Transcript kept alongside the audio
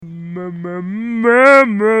don't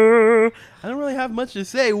really have much to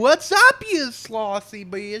say. What's up, you slossy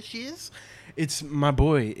bitches? It's my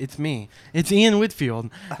boy. It's me. It's Ian Whitfield.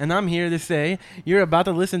 And I'm here to say you're about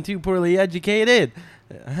to listen to Poorly Educated.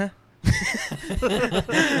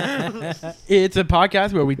 It's a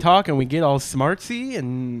podcast where we talk and we get all smartsy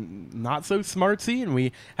and not so smartsy, and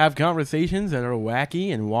we have conversations that are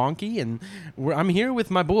wacky and wonky. And I'm here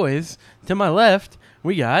with my boys. To my left,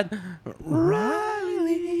 we got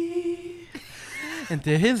Riley, and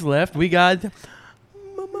to his left, we got Morgan.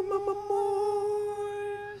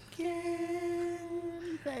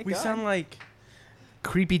 We sound like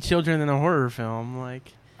creepy children in a horror film,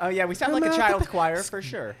 like. Oh, yeah, we sound like a child's choir for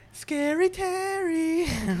sure. Scary Terry.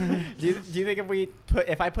 Do you think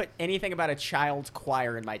if I put anything about a child's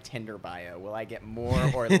choir in my Tinder bio, will I get more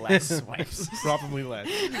or less swipes? Probably less.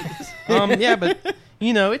 Yeah, but,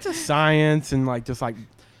 it's a science and,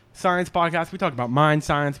 science podcast. We talk about mind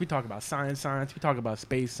science. We talk about science. We talk about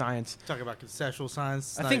space science. Talk about conceptual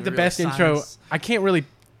science. I think the best intro, I can't really,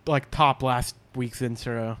 top last week's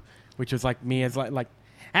intro, which was, me as,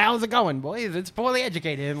 how's it going, boys? It's Poorly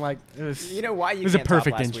Educated. And it was. You know why you it was can't a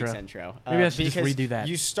perfect top last intro. Week's intro? Maybe I should just redo that.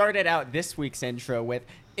 You started out this week's intro with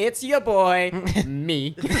 "It's your boy,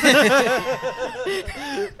 me." But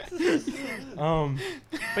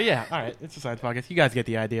yeah, all right. It's a science podcast. You guys get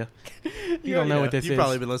the idea. You don't know what this is. You've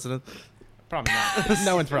probably been listening. Probably not.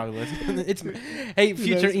 No one's probably listening. Hey,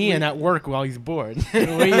 future Ian at work while he's bored. What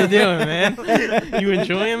are you doing, man? You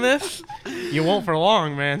enjoying this? You won't for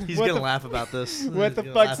long, man. He's gonna laugh about this. What the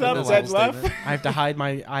fuck's up, Zed Luff? I have to hide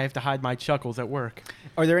my chuckles at work.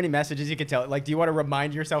 Are there any messages you can tell? Do you want to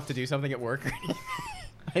remind yourself to do something at work?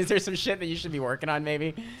 Is there some shit that you should be working on,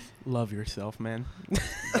 maybe? Love yourself, man.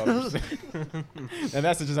 The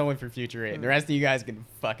message is only for future Ian. The rest of you guys can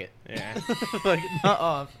fuck it. Yeah. What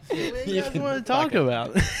do you guys want to talk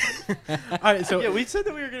about? All right, so yeah, we said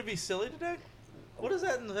that we were gonna be silly today. What does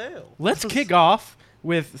that entail? Let's kick off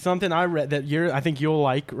with something I read that I think you'll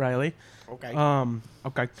like, Riley. Okay.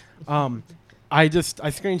 Okay. I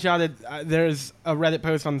screenshotted. There's a Reddit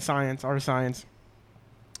post on our science.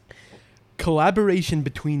 Collaboration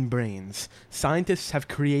between brains. Scientists have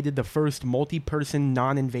created the first multi-person,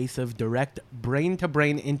 non-invasive, direct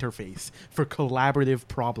brain-to-brain interface for collaborative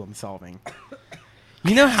problem solving.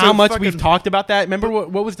 You know how much we've talked about that? Remember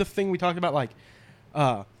what was the thing we talked about?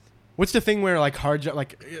 What's the thing where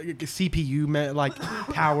CPU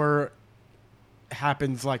power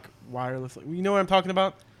happens wirelessly? You know what I'm talking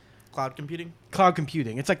about? Cloud computing. Cloud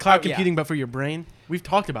computing. It's like cloud computing, but for your brain. We've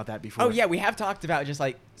talked about that before. Oh yeah, we have talked about just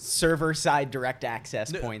server-side direct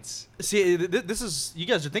access points. See, this is, you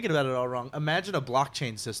guys are thinking about it all wrong. Imagine a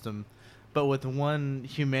blockchain system, but with one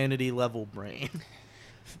humanity-level brain.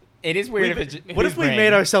 It is weird What if we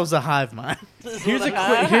made ourselves a hive mind? Here's a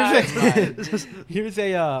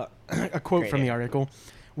quote from the article.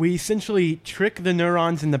 We essentially trick the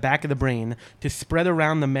neurons in the back of the brain to spread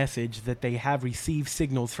around the message that they have received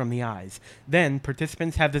signals from the eyes. Then,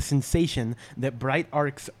 participants have the sensation that bright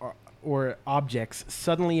arcs or objects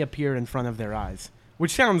suddenly appear in front of their eyes,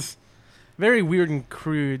 which sounds very weird and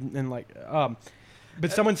crude and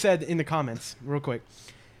but someone said in the comments, real quick,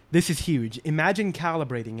 this is huge. Imagine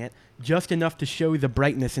calibrating it just enough to show the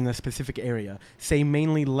brightness in a specific area, say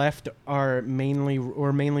mainly left or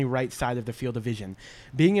mainly right side of the field of vision.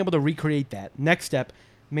 Being able to recreate that. Next step,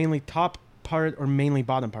 mainly top part or mainly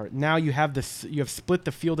bottom part. Now you have split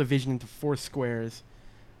the field of vision into 4 squares.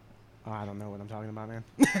 Oh, I don't know what I'm talking about, man.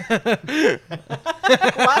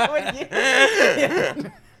 Why would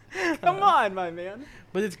you? Come on, my man.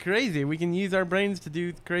 But it's crazy. We can use our brains to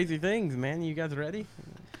do crazy things, man. You guys ready?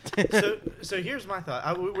 So here's my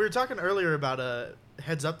thought. We were talking earlier about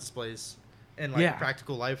heads-up displays in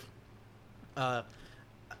practical life.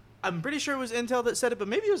 I'm pretty sure it was Intel that said it, but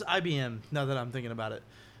maybe it was IBM. Now that I'm thinking about it,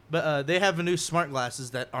 but they have new smart glasses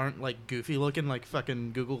that aren't goofy looking like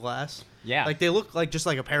fucking Google Glass. Yeah, they look just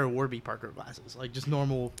like a pair of Warby Parker glasses, just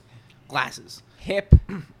normal glasses. Hip.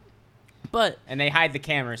 And they hide the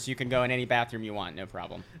camera, so you can go in any bathroom you want, no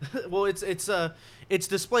problem. Well, its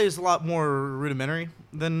display is a lot more rudimentary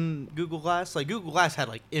than Google Glass. Google Glass had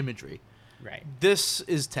imagery. Right. This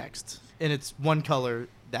is text, and it's one color,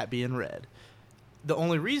 that being red. The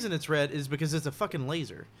only reason it's red is because it's a fucking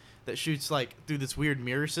laser that shoots through this weird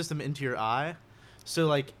mirror system into your eye.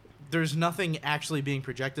 So there's nothing actually being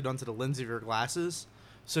projected onto the lens of your glasses.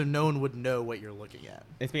 So no one would know what you're looking at.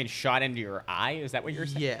 It's being shot into your eye? Is that what you're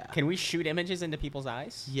saying? Yeah. Can we shoot images into people's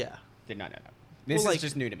eyes? Yeah. No. This is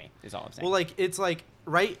just new to me, is all I'm saying. Well, it's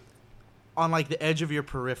right on the edge of your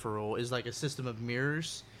peripheral is a system of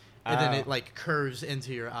mirrors. and then it like curves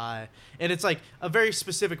into your eye, and it's like a very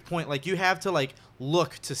specific point. Like you have to like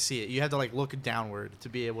look to see it. You have to like look downward to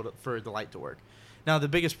be able to for the light to work. Now the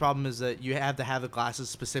biggest problem is that you have to have the glasses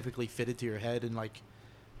specifically fitted to your head and like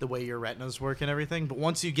the way your retinas work and everything. But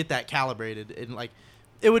once you get that calibrated, and like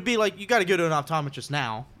it would be like you got to go to an optometrist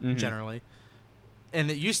now generally. And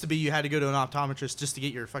it used to be you had to go to an optometrist just to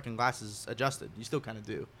get your fucking glasses adjusted. You still kind of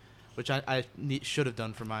do, which I should have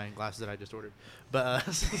done for my glasses that I just ordered. But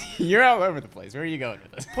You're all over the place. Where are you going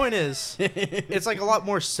with this? point is, it's like a lot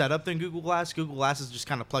more setup than Google Glass. Google Glass is just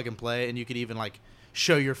kind of plug and play, and you could even like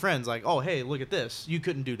show your friends like, oh, hey, look at this. You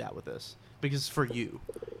couldn't do that with this because it's for you.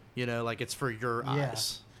 You know, like it's for your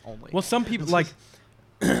eyes only. Well, some people like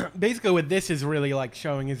basically what this is really like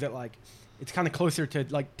showing is that like it's kind of closer to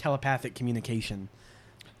like telepathic communication.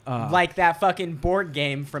 Like that fucking board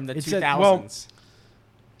game from the 2000s. Well,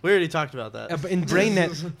 we already talked about that. In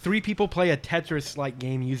BrainNet, 3 people play a Tetris-like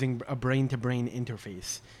game using a brain-to-brain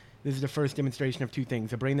interface. This is the first demonstration of 2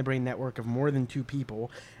 things: a brain-to-brain network of more than 2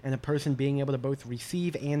 people, and a person being able to both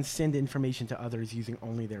receive and send information to others using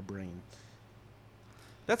only their brain.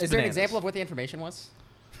 That's Is there an example of what the information was?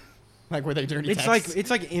 Like were they dirty texts? It's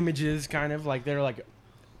like images, kind of like they're like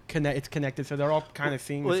it's connected, so they're all kind of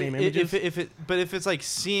seeing the same images. But if it's like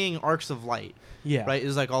seeing arcs of light, right,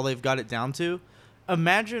 is like all they've got it down to.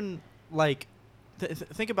 Imagine like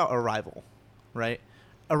think about Arrival, right?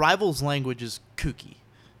 Arrival's language is kooky,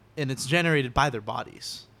 and it's generated by their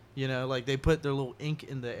bodies. You know, like they put their little ink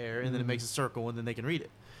in the air, and then it makes a circle, and then they can read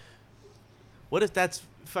it. What if that's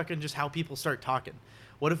fucking just how people start talking?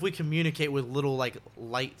 What if we communicate with little like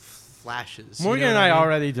light flashes? Morgan you know and I what mean?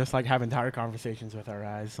 already just like have entire conversations with our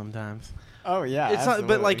eyes sometimes. Oh yeah, It's not,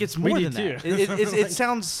 but like it's more We than do that. too. It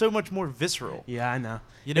sounds so much more visceral. Yeah, I know.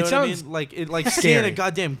 You know It what sounds I mean? Like it, like seeing a scary.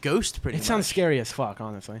 goddamn ghost. Pretty It much. sounds scary as fuck,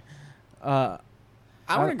 honestly. I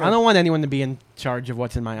I don't want anyone to be in charge of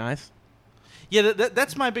what's in my eyes. Yeah,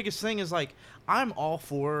 that's my biggest thing. Is like I'm all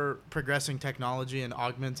for progressing technology and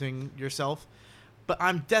augmenting yourself, but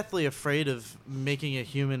I'm deathly afraid of making a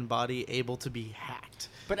human body able to be hacked.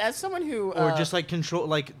 But as someone who Or just like control,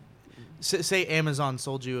 like say Amazon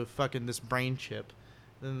sold you a fucking this brain chip,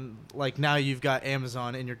 then like now you've got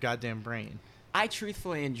Amazon in your goddamn brain. I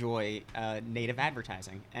truthfully enjoy native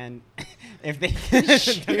advertising, and if they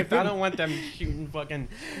If I don't want them shooting fucking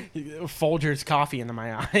Folgers coffee into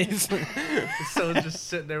my eyes. Someone's just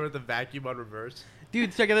sitting there with a vacuum on reverse.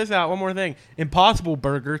 Dude, check this out. One more thing. Impossible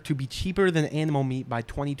Burger to be cheaper than animal meat by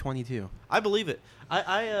 2022. I believe it.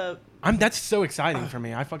 That's so exciting for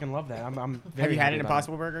me. I fucking love that. I'm very have you had happy an about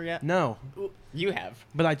Impossible Burger yet? it. No, You have.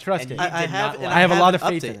 but I trust And it. you I did have, not and like I have a lot of an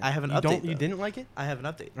faith update. in it. I have an you update. You though. didn't like it? I have an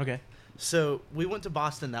update. Okay. So we went to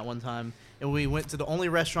Boston that one time, and we went to the only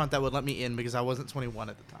restaurant that would let me in because I wasn't 21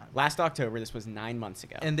 at the time. Last October, this was 9 months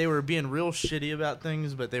ago. And they were being real shitty about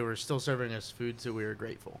things, but they were still serving us food, so we were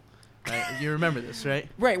grateful. Right? You remember this, right?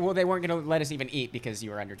 right, well, they weren't going to let us even eat because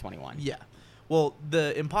you were under 21. Yeah. Well,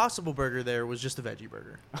 the Impossible Burger there was just a veggie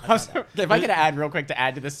burger. Also, if I could add real quick to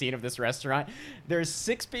add to the scene of this restaurant, there's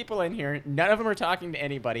 6 people in here. None of them are talking to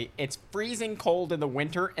anybody. It's freezing cold in the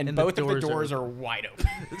winter, and And the both of the doors doors are- are wide open.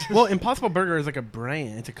 Well, Impossible Burger is like a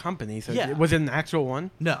brand. It's a company. So Yeah. was it an actual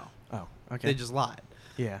one? No. Oh, okay. They just lied.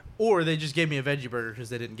 yeah. Or they just gave me a veggie burger because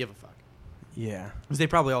they didn't give a fuck. Yeah. Because they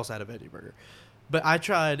probably also had a veggie burger. But I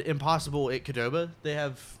tried Impossible at Qdoba. They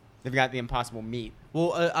have... They've got the Impossible meat.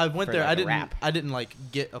 Well, I went For there. like a I didn't. wrap. I didn't like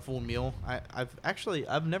get a full meal.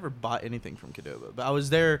 I've never bought anything from Qdoba, but I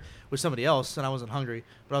was there with somebody else and I wasn't hungry.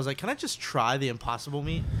 But I was like, can I just try the Impossible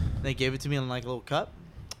meat? And they gave it to me in like a little cup,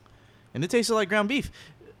 and it tasted like ground beef.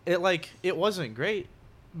 It wasn't great,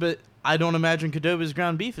 but I don't imagine Qdoba's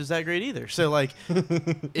ground beef is that great either. So like,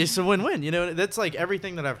 it's a win-win. You know, that's like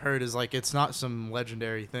everything that I've heard is like it's not some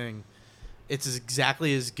legendary thing. It's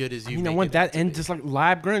exactly as good as you. I make want it that to and be. just like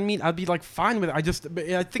lab grown meat. I'd be like fine with it. But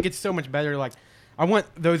I think it's so much better. Like, I want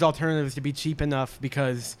those alternatives to be cheap enough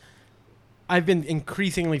because I've been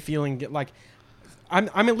increasingly feeling like I'm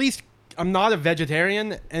at least I'm not a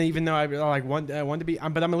vegetarian, and even though I like want to be,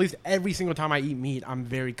 but I'm at least every single time I eat meat, I'm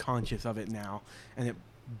very conscious of it now, and it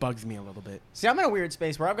bugs me a little bit. See, I'm in a weird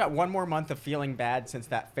space where I've got one more month of feeling bad since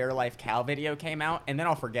that Fairlife cow video came out, and then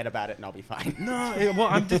I'll forget about it and I'll be fine. No, well,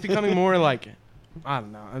 I'm just becoming more like, I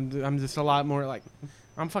don't know. I'm just a lot more like,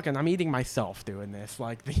 I'm eating myself doing this.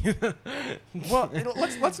 Like, Well,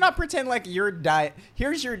 let's not pretend like your diet.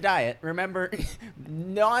 Here's your diet. Remember,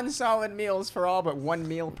 non-solid meals for all but 1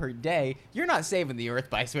 meal per day. You're not saving the earth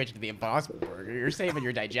by switching to the Impossible Burger. You're saving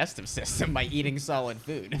your digestive system by eating solid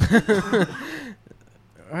food.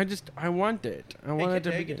 I want it. I want it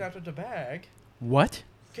to be Get good. out of the bag. What?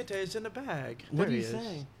 Kite is in the bag. What There are you he is.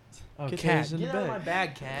 saying? Oh, Get cat. those in Get the out of my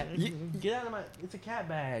bag. bag, cat. Get out of my... It's a cat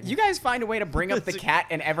bag. You guys find a way to bring up the It's a- cat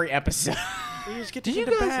in every episode. You just get Did to you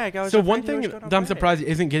get the guys... bag. I was So afraid one you thing was that gonna I'm bag. surprised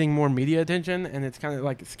isn't getting more media attention, and it's kind of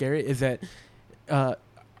like scary, is that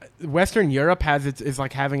Western Europe is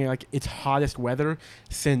like having like its hottest weather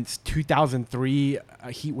since 2003.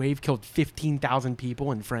 A heat wave killed 15,000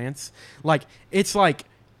 people in France. Like it's like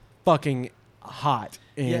fucking hot.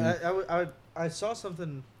 And Yeah, I saw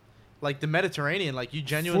something like the Mediterranean. Like you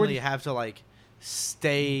genuinely have to like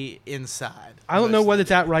stay inside. I don't know most what of the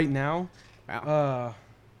it's at right now. Wow.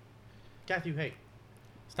 Kathy, hey,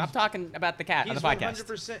 Stop talking about the cat on he's the podcast.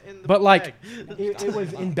 100% in the But like, bag. it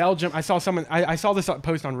was in Belgium. I saw someone. I saw this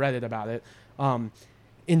post on Reddit about it.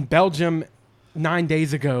 In Belgium, 9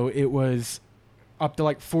 days ago, it was up to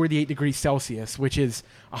like 48 degrees Celsius, which is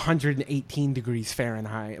 118 degrees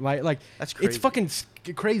Fahrenheit. Like That's crazy. it's fucking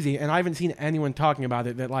crazy. And I haven't seen anyone talking about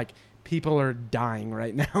it. That like people are dying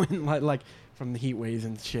right now, and like from the heat waves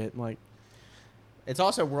and shit. Like It's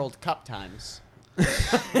also World Cup times.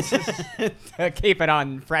 To keep it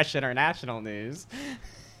on fresh international news.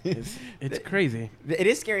 it's crazy. It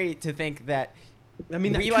is scary to think that I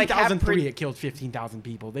mean, we, in like, have 2003, it killed 15,000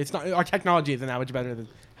 people. It's not our technology isn't that much better than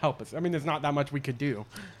help us. I mean, there's not that much we could do.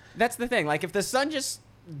 that's the thing. Like if the sun just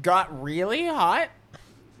got really hot,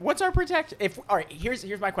 what's our protection? If all right, here's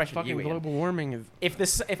my question to Fucking you, Ian. global warming is.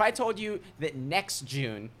 If I told you that next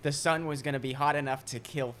June the sun was going to be hot enough to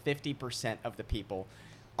kill 50% of the people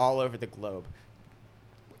all over the globe,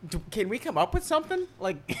 can we come up with something?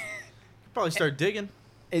 Like, Probably start digging.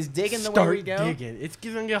 is digging the way we go? Digging. It's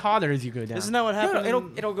gonna get hotter as you go down. Isn't that what No, happened? no,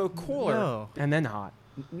 it'll go cooler. No. and then hot.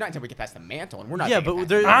 Not until we get past the mantle, and we're not. Yeah, getting but past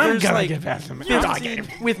there- the I'm there's gonna like get past them. 15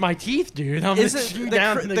 With my teeth, dude. I'm gonna Isn't shoot the,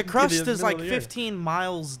 down cr- to the crust to the is like middle of the earth. 15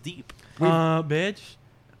 miles deep. Bitch.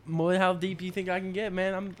 More how deep you think I can get,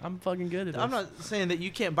 man? I'm fucking good at this. I'm not saying that you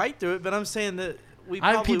can't bite through it, but I'm saying that we I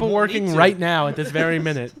have probably people won't need working to. right now at this very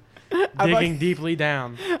minute, I'm digging like- deeply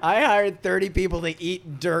down. I hired 30 people to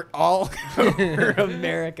eat dirt all over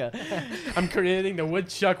America. I'm creating the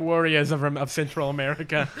woodchuck warriors of Central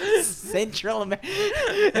America. Central America.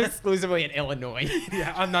 Exclusively in Illinois.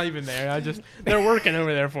 Yeah, I'm not even there. They're working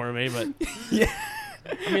over there for me, but Yeah.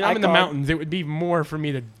 I mean, I'm in the mountains. It would be more for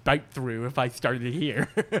me to bite through if I started here,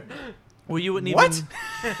 Well, you wouldn't What? even.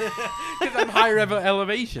 because I'm higher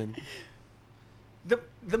elevation.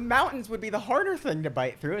 The mountains would be the harder thing to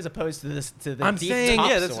bite through as opposed to the I'm deep saying,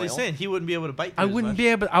 topsoil. Yeah, that's what he's saying. He wouldn't be able to bite. I through as wouldn't much. be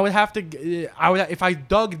able. I would have to. I would if I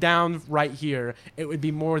dug down right here. It would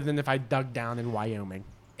be more than if I dug down in Wyoming.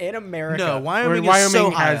 In America. No, Wyoming Where is so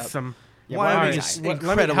Wyoming high has up. some. Yeah, Wyoming Wyoming's is high. Let me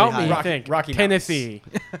incredibly help high. me Rocky- think. Rocky Tennessee,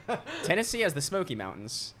 Tennessee has the Smoky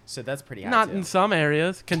Mountains, so that's pretty high not too. in some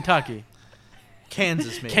areas. Kentucky,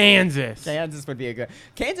 Kansas, maybe. Kansas. Kansas would be a good.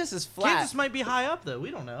 Kansas is flat. Kansas might be high up though.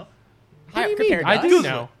 We don't know High What up do you mean? compared to I us. do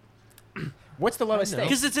know. What's the lowest I know. state?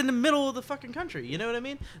 because it's in the middle of the fucking country. You know what I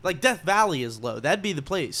mean? Like Death Valley is low. That'd be the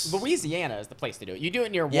place. Louisiana is the place to do it. You do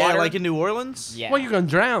it near Yeah, water. like in New Orleans. Yeah. Well, you're gonna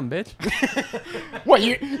drown, bitch. What,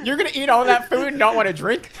 you're gonna eat all that food and not want to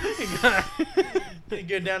drink? You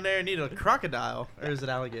go down there and eat a crocodile, or is it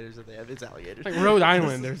alligators that they have? It's alligators. Like Rhode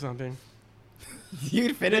Island or something.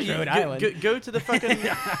 You'd finish You Rhode go, Island. Go to the fucking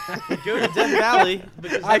go to Death Valley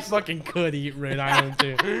because I that's- fucking could eat Rhode Island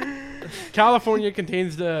too. California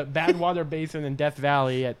contains the Badwater Basin and Death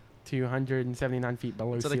Valley at 279 feet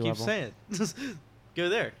below that's sea what I keep level. saying. Go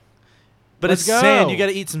there. But Let's it's go. sand. You got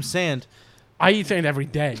to eat some sand. I eat sand every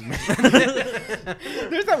day, man.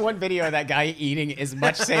 There's that one video of that guy eating as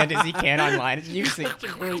much sand as he can online. You see.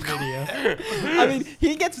 Great video. I mean,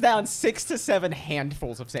 he gets down 6 to 7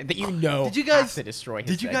 handfuls of sand that you know Did you guys- have to destroy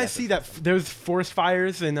his Did you guys see that? There's forest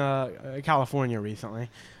fires in California recently.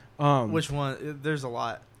 Which one? There's a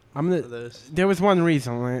lot I'm gonna. of those. There was one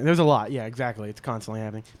recently. There's a lot. Yeah, exactly. It's constantly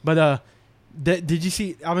happening. But did you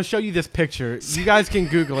see? I'm gonna show you this picture. You guys can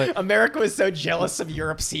Google it. America was so jealous of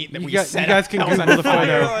Europe's heat that You we guys- set you guys can ourselves Google on the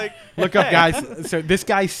fire. photo. Look up, guys. So this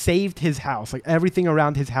guy saved his house. Like everything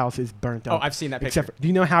around his house is burnt Oh, up. I've seen that picture. Except for, do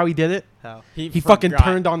you know how he did it? How? He fucking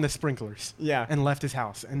turned on the sprinklers. Yeah. And left his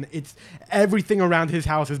house, and it's everything around his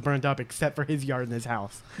house is burnt up except for his yard and his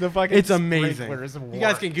house. The fucking It's amazing. sprinklers You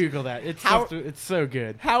guys work. can Google that. It's How- it's so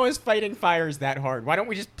good. How is fighting fires that hard? Why don't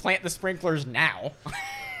we just plant the sprinklers now?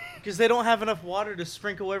 Because they don't have enough water to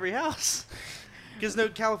sprinkle every house. Because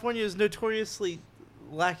California is notoriously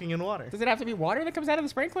lacking in water. Does it have to be water that comes out of the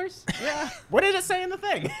sprinklers? Yeah. What did it say in the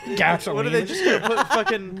thing? Gasoline. What are they just gonna put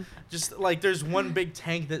fucking just like there's one big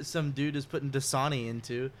tank that some dude is putting Dasani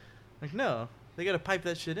into? Like no, they gotta pipe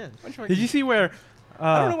that shit in. Did you see where?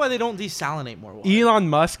 I don't know why they don't desalinate more water. Elon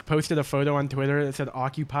Musk posted a photo on Twitter that said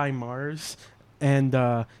 "Occupy Mars,"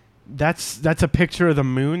 and that's a picture of the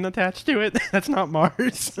moon attached to it. That's not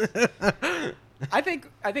Mars. I think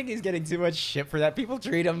he's getting too much shit for that. People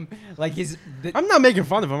treat him like he's. I'm not making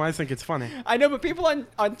fun of him. I just think it's funny. I know, but people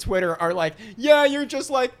on Twitter are like, "Yeah, you're just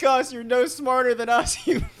like us. You're no smarter than us,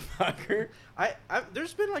 you fucker."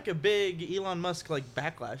 There's been like a big Elon Musk like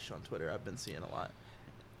backlash on Twitter. I've been seeing a lot.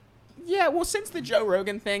 Yeah, well, since the Joe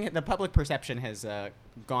Rogan thing, the public perception has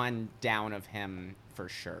gone down of him for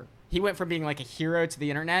sure. He went from being like a hero to the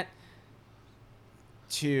internet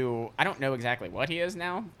to, I don't know exactly what he is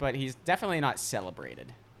now, but he's definitely not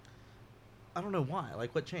celebrated. I don't know why.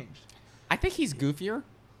 Like, what changed? I think he's goofier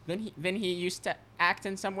than he used to act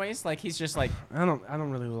in some ways. Like, he's just like, I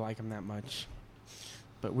don't really like him that much.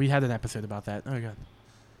 But we had an episode about that. Oh god.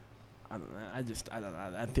 I don't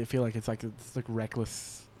know. I feel like it's like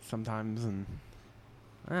reckless sometimes, and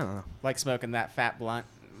I don't know. like smoking that fat blunt.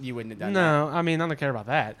 You wouldn't have done that. No, I mean I don't care about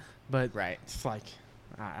that, but Right. it's like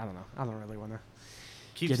I don't know. I don't really want to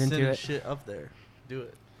Keep get into sending it. shit up there. Do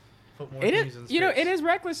it. Put more It things is, in it space. is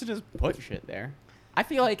reckless to just put shit there. I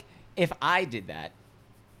feel like if I did that,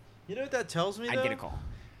 You know what that tells me? I'd though? get a call.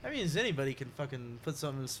 That means anybody can fucking put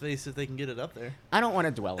something in space if they can get it up there. I don't want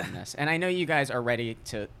to dwell on this, and I know you guys are ready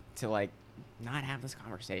to like not have this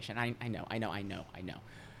conversation. I know. I'm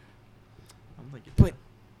like, But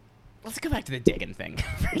let's go back to the digging thing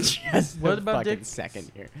for just What a about fucking dicks?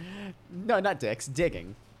 second here. No, not dicks.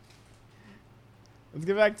 Digging. Let's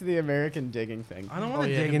go back to the American digging thing. I don't want to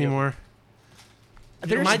yeah, dig hit me up. anymore.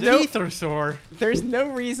 There's My no, teeth are sore. there's no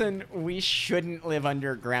reason we shouldn't live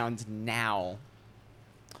underground now.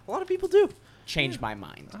 a lot of people do. Change my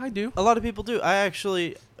mind. I do. A lot of people do. I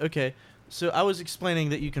actually okay. So I was explaining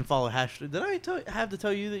that you can follow hashtag. Did I have to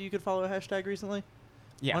tell you that you could follow a hashtag recently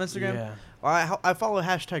Yeah. on Instagram? Yeah. Well, I follow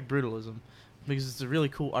hashtag brutalism because it's a really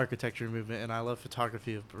cool architecture movement, and I love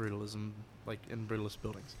photography of brutalism, like in brutalist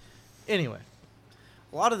buildings. Anyway,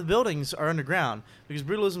 a lot of the buildings are underground because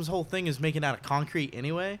brutalism's whole thing is making out of concrete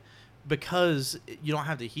anyway, because you don't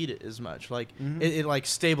have to heat it as much. Like it like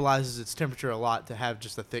stabilizes its temperature a lot to have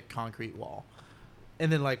just a thick concrete wall,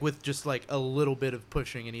 and then like with just like a little bit of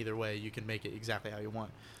pushing in either way, you can make it exactly how you want.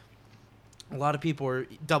 A lot of people are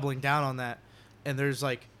doubling down on that, and there's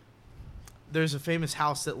a famous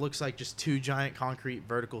house that looks like just two giant concrete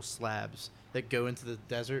vertical slabs that go into the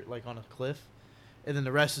desert like on a cliff, and then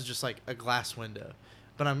the rest is just like a glass window.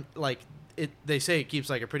 But I'm like they say it keeps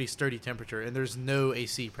like a pretty sturdy temperature, and there's no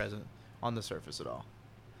AC present on the surface at all.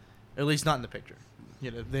 At least not in the picture.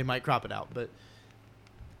 You know, they might crop it out, but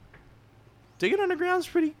digging underground's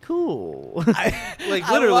pretty cool. Like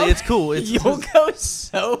literally, it's cool. It's You'll go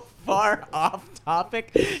so far off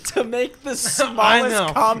topic to make the smallest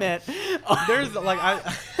know. comment. There's like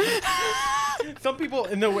some people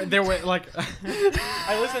in their way like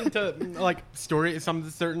I listen to like some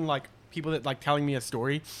certain like people that like telling me a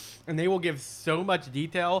story, and they will give so much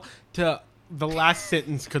detail to the last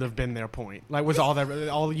sentence could have been their point. Like was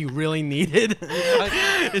all you really needed.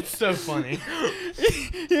 It's so funny.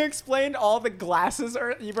 You explained all the glasses,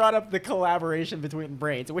 or you brought up the collaboration between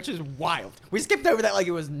brains, which is wild. We skipped over that like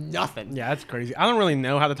it was nothing. Yeah, that's crazy. I don't really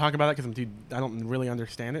know how to talk about it because I don't really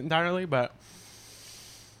understand it entirely, but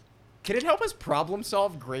Can it help us problem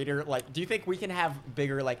solve greater? Like, do you think we can have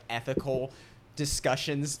bigger like ethical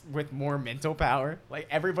discussions with more mental power? Like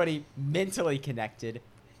everybody mentally connected.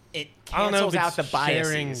 It I don't know cancels if out it's the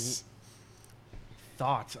sharing biases.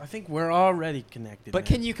 thoughts. I think we're already connected. But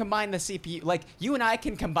man. can you combine the CPU? Like, you and I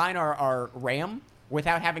can combine our RAM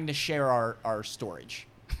without having to share our storage.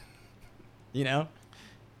 You know?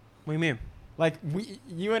 What do you mean? Like,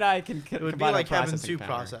 you and I can It would be combine like our having processing two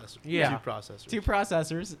power. processors. Yeah. Two processors. Two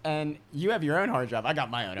processors, and you have your own hard drive. I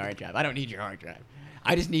got my own hard drive. I don't need your hard drive.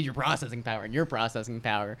 I just need your processing power and your processing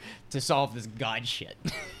power to solve this god shit.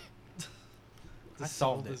 I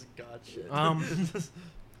solved it. this god shit. I'm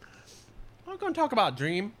going to talk about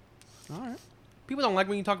Dream. All right. People don't like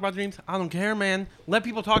when you talk about dreams. I don't care, man. Let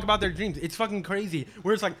people talk about their dreams. It's fucking crazy.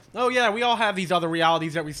 Where it's like, oh yeah, we all have these other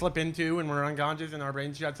realities that we slip into and we're unconscious and our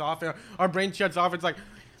brain shuts off. Our brain shuts off. It's like,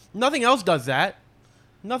 nothing else does that.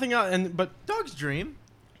 Nothing else. But Dogs dream.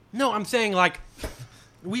 no, I'm saying like,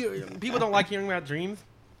 people don't like hearing about dreams.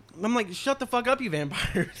 I'm like, shut the fuck up, you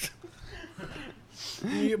vampires.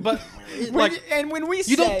 But when we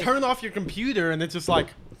you don't turn off your computer and it's just like,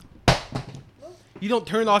 you don't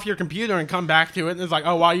turn off your computer and come back to it and it's like,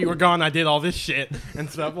 oh, while you were gone, I did all this shit and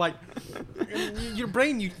stuff. Like, your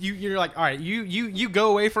brain, you're like, all right, you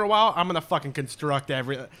go away for a while. I'm gonna fucking construct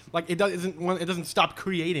like it doesn't stop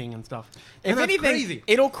creating and stuff. And if that's anything, crazy.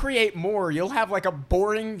 it'll create more. You'll have like a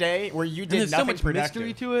boring day where you And did there's so nothing much productive.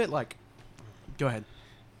 mystery to it. Like, go ahead.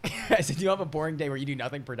 I said, you have a boring day where you do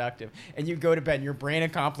nothing productive, and you go to bed, and your brain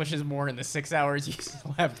accomplishes more in the 6 hours you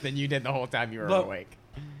slept than you did the whole time you were awake.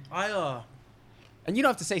 And you don't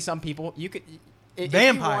have to say some people. You could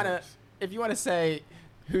vampires. If you want to say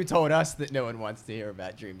who told us that no one wants to hear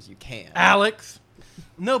about dreams, you can. Alex.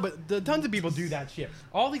 No, but tons of people do that shit.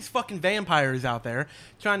 All these fucking vampires out there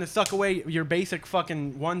trying to suck away your basic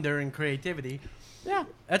fucking wonder and creativity. Yeah.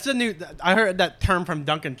 That's a new... I heard that term from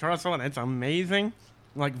Duncan Trussell, and it's amazing.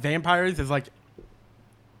 Like, vampires is like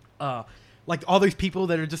all these people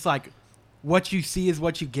that are just like, what you see is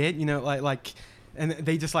what you get, you know, like, and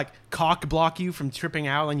they just like cock block you from tripping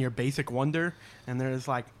out on your basic wonder, and they're just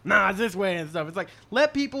like, nah, it's this way and stuff. It's like,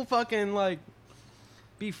 let people fucking like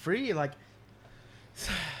be free. Like,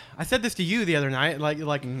 I said this to you the other night,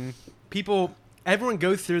 like people, everyone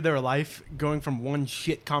goes through their life going from one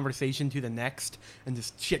shit conversation to the next, and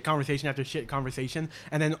just shit conversation after shit conversation,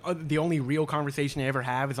 and then the only real conversation they ever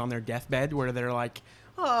have is on their deathbed, where they're like,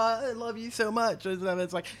 oh, I love you so much.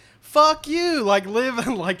 It's like, fuck you. Like, live.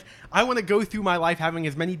 Like, I want to go through my life having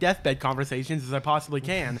as many deathbed conversations as I possibly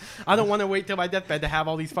can. I don't want to wait till my deathbed to have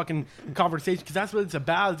all these fucking conversations, because that's what it's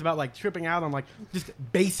about. It's about, like, tripping out on, like, just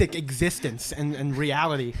basic existence and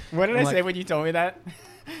reality. What did I say when you told me that?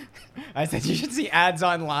 I said you should see ads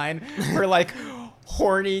online for, like,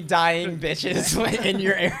 horny, dying bitches in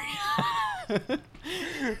your area.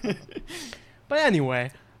 But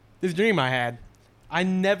anyway, this dream I had, I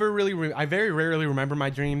never really, I very rarely remember my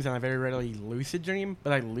dreams, and I very rarely lucid dream,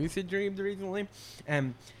 but I lucid dreamed recently,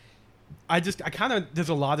 and I kind of, there's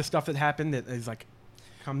a lot of stuff that happened that is like,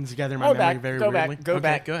 comes together in my memory very rarely. Go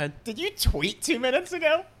back. Go ahead. Did you tweet 2 minutes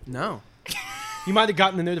ago? No. You might have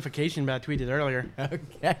gotten the notification, but I tweeted earlier.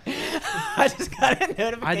 Okay. I just got a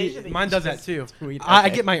notification. Mine does that too. Tweet. I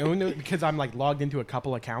get my own note because I'm like logged into a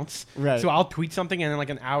couple accounts. Right. So I'll tweet something, and then like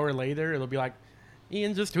an hour later, it'll be like,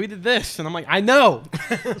 Ian just tweeted this, and I'm like, I know.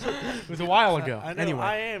 It was a while ago. I know. Anyway,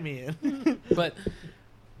 I am Ian. but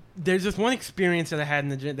there's this one experience that I had in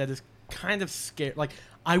the gym that is kind of scary. Like,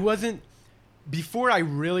 I wasn't before I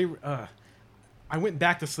really. I went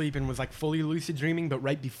back to sleep and was like fully lucid dreaming, but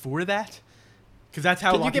right before that, because that's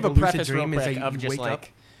how. Can a lot you give of a people lucid preface real dream is quick they of just wake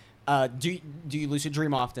like, up. do you lucid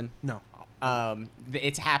dream often? No.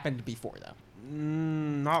 It's happened before though.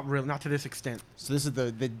 Not really, not to this extent. So this is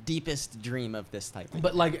the deepest dream of this type.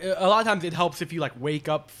 But like a lot of times, it helps if you like wake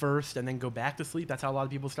up first and then go back to sleep. That's how a lot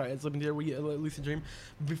of people start slipping to their lucid dream.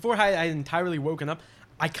 Before I had entirely woken up,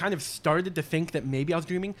 I kind of started to think that maybe I was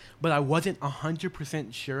dreaming, but I wasn't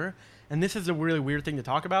 100% sure. And this is a really weird thing to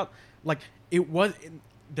talk about. Like, there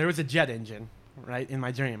was a jet engine, right, in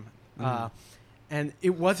my dream. And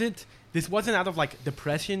this wasn't out of like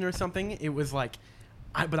depression or something. It was like,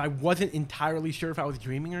 but I wasn't entirely sure if I was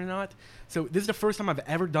dreaming or not. So this is the first time I've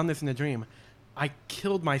ever done this in a dream. I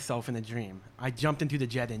killed myself in a dream. I jumped into the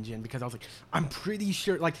jet engine because I was like, I'm pretty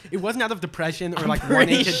sure. Like, it wasn't out of depression or like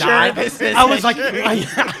wanting to die. I was like,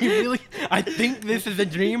 I think this is a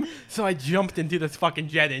dream. So I jumped into this fucking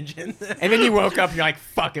jet engine. And then you woke up, you're like,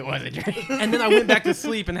 fuck, it was a dream. And then I went back to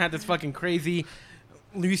sleep and had this fucking crazy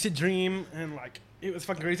lucid dream, and like, it was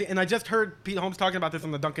fucking crazy. And I just heard Pete Holmes talking about this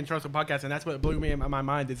on the Duncan Trussell podcast, and that's what blew me in my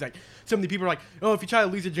mind. Is like, so many people are like, oh, if you try to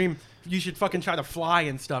lucid dream, you should fucking try to fly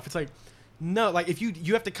and stuff. It's like, no, like, if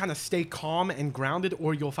you have to kind of stay calm and grounded,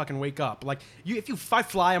 or you'll fucking wake up. Like, if I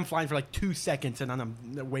fly, I'm flying for like 2 seconds, and then I'm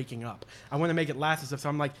waking up. I want to make it last and stuff, so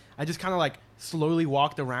I'm like, I just kind of like slowly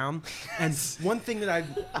walked around. And one thing that I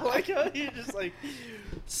like how you just like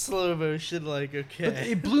slow motion, like, okay. But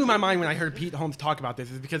it blew my mind when I heard Pete Holmes talk about this,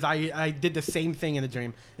 is because I did the same thing in a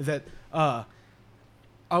dream. Is that it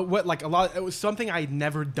was something I'd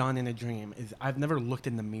never done in a dream. Is I've never looked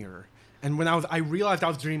in the mirror. And when I realized I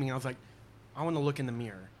was dreaming, I was like, I want to look in the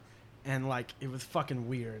mirror. And like, it was fucking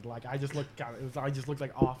weird. Like, I just looked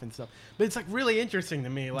like off and stuff. But it's like really interesting to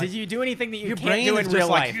me. Like, did you do anything that you your can't brain do is in just real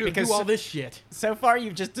like, life? Because do all this shit. So far,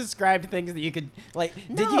 you've just described things that you could like.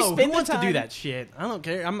 No, did you spend who the wants time to do that shit? I don't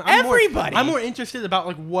care. Everybody. I'm more interested about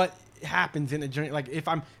like what happens in a dream. Like, if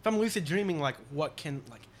I'm lucid dreaming, like what can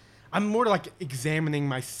like. I'm more like examining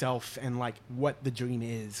myself and like what the dream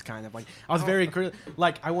is, kind of like. I was very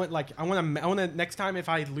like I want to next time if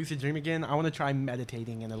I lucid dream again, I want to try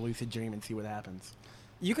meditating in a lucid dream and see what happens.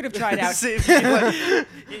 You could have tried out. You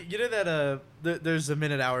know that there's a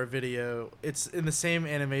minute-hour video. It's in the same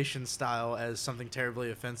animation style as Something Terribly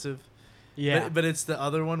Offensive. Yeah, but it's the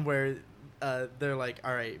other one where they're like,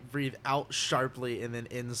 all right, breathe out sharply and then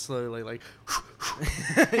in slowly, like.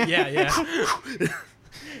 yeah.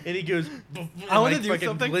 And he goes. I want to like, do fucking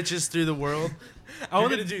something. Glitches through the world. I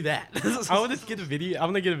want to do that. I want to get a video. I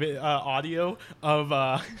want to get a audio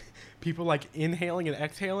of people like inhaling and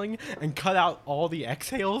exhaling and cut out all the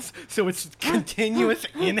exhales so it's continuous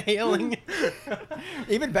inhaling.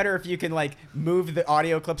 Even better if you can like move the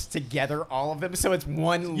audio clips together, all of them, so it's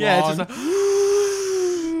one Yeah, long. it's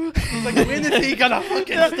just like when is he gonna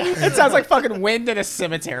fucking stop? It sounds like fucking wind in a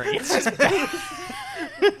cemetery. It's just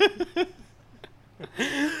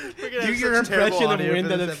Do your impression of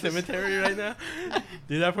wind at a cemetery right now.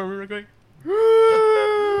 Do that for me real quick. You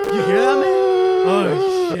hear that, man?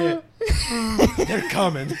 Oh shit! They're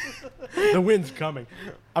coming. The wind's coming.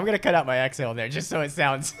 I'm gonna cut out my exhale there just so it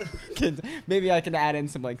sounds. Maybe I can add in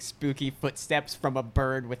some like spooky footsteps from a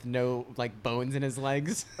bird with no like bones in his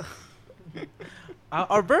legs.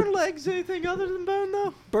 Are bird legs anything other than bone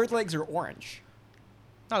though? Bird legs are orange.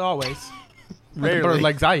 Not always. Rarely. Bird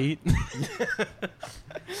legs I eat.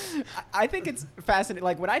 I think it's fascinating.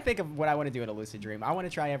 Like when I think of what I want to do in a lucid dream, I want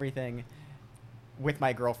to try everything with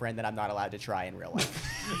my girlfriend that I'm not allowed to try in real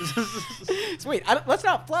life. Sweet. Let's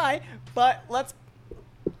not fly, but let's.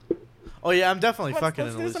 Oh yeah, I'm definitely Let's fucking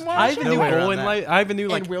do in a lucid some dream. I have a No new way goal around in that. life. I have a new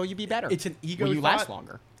like. And will you be better? It's an ego. Will you thought. last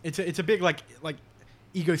longer? It's a big like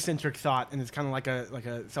egocentric thought, and it's kind of like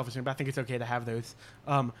a selfish thing. But I think it's okay to have those.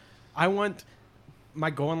 I want my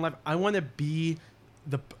goal in life. I want to be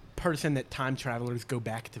the person that time travelers go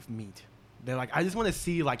back to meet. They're like, I just want to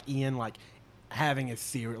see like Ian like having his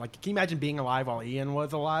cereal. Like, can you imagine being alive while Ian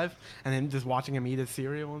was alive, and then just watching him eat his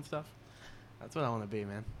cereal and stuff? That's what I want to be,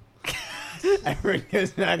 man. Everyone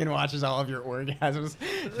goes back and watches all of your orgasms.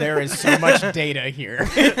 There is so much data here.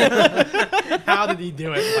 How did he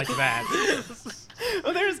do it like that?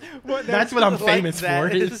 Well, That's what I'm famous that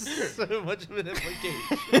for. is so much of an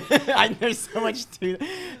implication. There's so much to.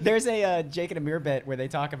 There's a Jake and Amir bit where they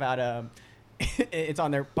talk about it's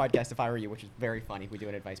on their podcast If I Were You, which is very funny. We do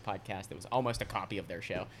an advice podcast that was almost a copy of their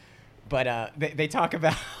show, but they talk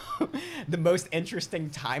about the most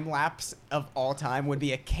interesting time lapse of all time would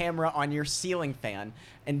be a camera on your ceiling fan,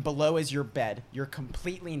 and below is your bed. You're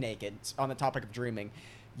completely naked. It's on the topic of dreaming.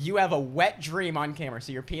 You have a wet dream on camera,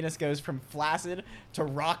 so your penis goes from flaccid to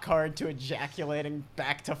rock hard to ejaculating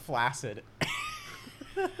back to flaccid.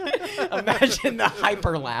 Imagine the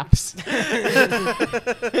hyperlapse.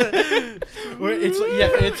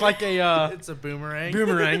 It's like a It's a boomerang.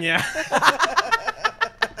 boomerang, yeah.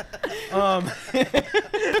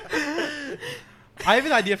 I have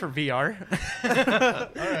an idea for VR. All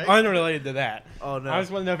right. Unrelated to that. Oh no. I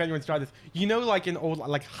just want to know if anyone's tried this. You know, like in old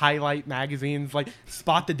like highlight magazines, like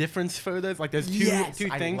spot the difference photos. Like there's two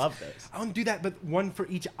I things. love those. I want to do that, but one for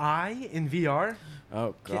each eye in VR.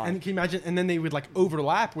 Oh And can you imagine? And then they would like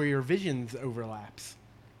overlap where your visions overlaps.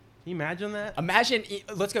 Can you imagine that? Imagine,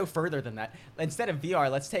 let's go further than that. Instead of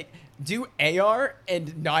VR, do AR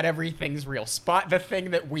and not everything's real. Spot the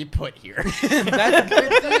thing that we put here. That's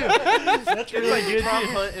good too. That's It's like good prop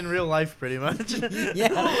hunt in real life, pretty much.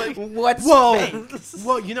 Yeah. What's Whoa! fake?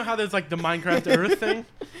 Well, you know how there's like the Minecraft Earth thing?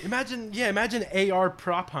 Imagine AR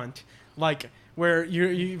prop hunt, like where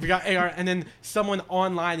you've got AR and then someone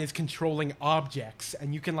online is controlling objects,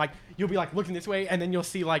 and you can like you'll be like looking this way, and then you'll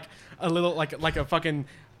see like a little like a fucking.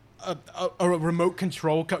 A remote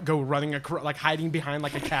control go running like hiding behind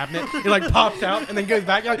like a cabinet. It like pops out and then goes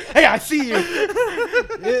back. You're like, hey, I see you.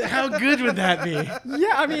 How good would that be?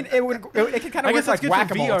 Yeah, I mean, it could kind I of guess work that's like good for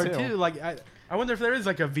whack-a-mole VR too. Like I wonder if there is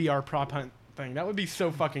like a VR prop hunt thing. That would be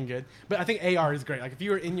so fucking good. But I think AR is great. Like if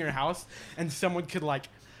you were in your house and someone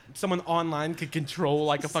online could control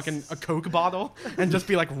like a Coke bottle and just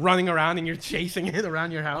be like running around and you're chasing it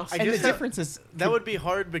around your house. And the difference is That would be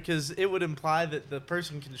hard because it would imply that the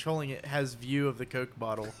person controlling it has view of the Coke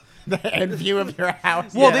bottle. the end view of your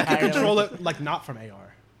house. Well, Yeah, they could I know. control it like not from AR. You know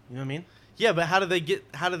what I mean? Yeah, but how do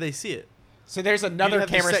they see it? So there's another have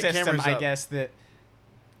to camera set system, cameras I up. guess, that...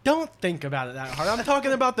 Don't think about it that hard. I'm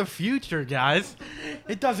talking about the future, guys.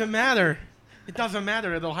 It doesn't matter. It doesn't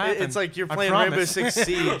matter. It'll happen. It's like you're I playing Rainbow promise. Six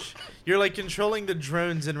Siege. You're like controlling the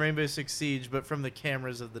drones in Rainbow Six Siege, but from the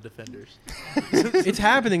cameras of the defenders. It's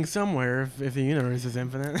happening somewhere if the universe is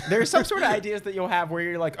infinite. There's some sort of ideas that you'll have where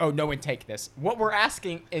you're like, oh, no one take this. What we're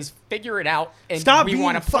asking is figure it out, and Stop we being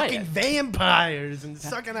want to play fucking it. vampires and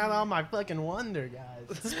sucking out all my fucking wonder,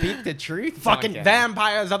 guys. Speak the truth. Fucking Duncan.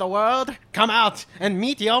 vampires of the world, come out and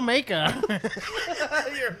meet your maker.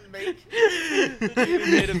 You're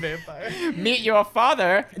made a vampire. Meet your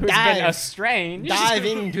father, who's Dive. been estranged. Dive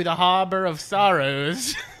into the harbor of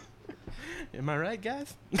sorrows. Am I right,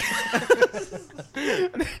 guys?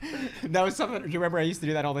 That was something. Do you remember I used to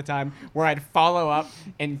do that all the time, where I'd follow up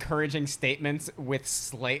encouraging statements with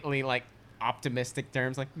slightly like optimistic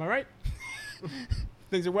terms, like, "Am I right?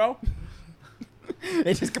 Things are well."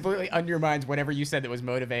 It just completely undermines whatever you said that was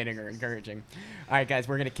motivating or encouraging. All right, guys,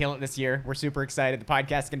 we're going to kill it this year. We're super excited. The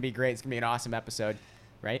podcast is going to be great. It's going to be an awesome episode,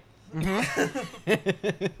 right? You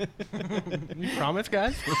promise,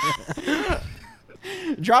 guys?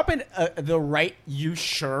 Dropping the right "you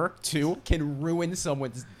sure" too can ruin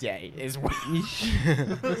someone's day. Is what.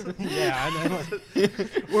 Yeah, I know.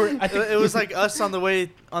 Or I think It was like us on the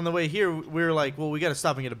way here. We were like, well, we got to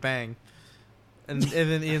stop and get a bang. And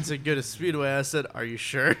then Ian said, go to Speedway. I said, are you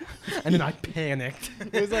sure? and then I panicked.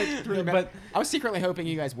 It was like 3 minutes. But I was secretly hoping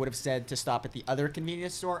you guys would have said to stop at the other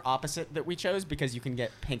convenience store opposite that we chose because you can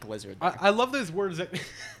get pink lizard there. I love those words that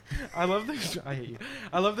I love those. I hate you.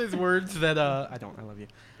 I love those words that I don't. I love you.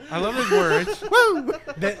 I love those words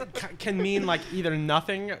that can mean like either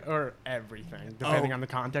nothing or everything depending on the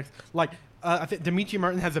context. Like I think Dimitri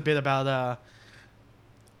Martin has a bit about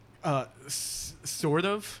sort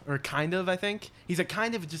of or kind of. I think he's a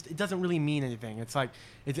kind of just. It doesn't really mean anything. It's like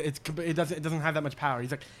it doesn't have that much power.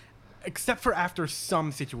 He's like, except for after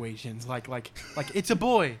some situations, like it's a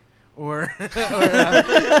boy. Or you're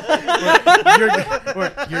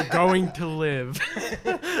going to live.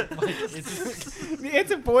 Like,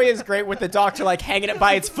 It's a boy is great with the doctor like hanging it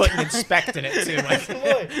by its foot and inspecting it too.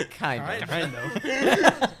 Like, kind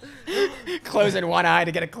of. Closing one eye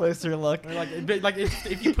to get a closer look. Or like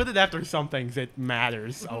if you put it after some things, it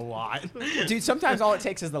matters a lot. Dude, sometimes all it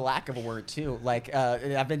takes is the lack of a word too. Like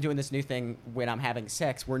I've been doing this new thing when I'm having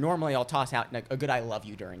sex, where normally I'll toss out a good "I love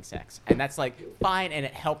you" during sex, and that's like fine, and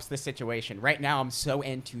it helps the situation. Right now, I'm so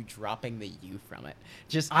into dropping the "you" from it.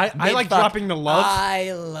 Just I like dropping the love.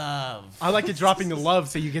 I love. I like it dropping the love,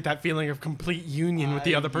 so you get that feeling of complete union with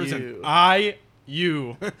the other person.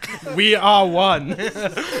 You. We are one.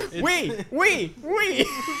 We.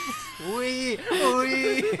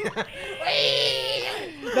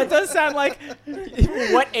 That does sound like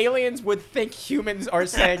what aliens would think humans are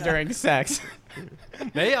saying during sex.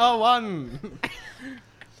 They are one.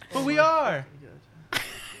 But we are.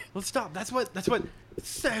 Well, stop. That's what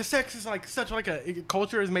sex is like. Such like a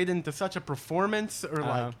culture is made into such a performance, or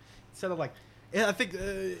like instead of like. Yeah, I think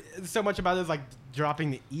so much about it is like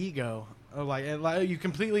dropping the ego. Or like you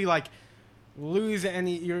completely like lose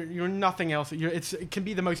any. You're nothing else. It can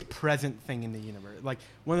be the most present thing in the universe. Like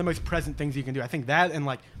one of the most present things you can do. I think that and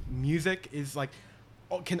like music is like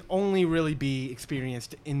can only really be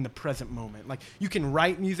experienced in the present moment. Like you can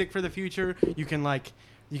write music for the future. You can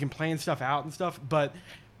plan stuff out and stuff, but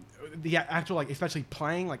the actual like especially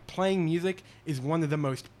playing music is one of the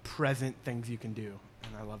most present things you can do,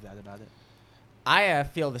 and I love that about it. I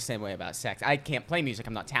feel the same way about sex. I can't play music.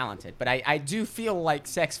 I'm not talented. But I do feel like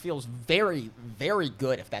sex feels very, very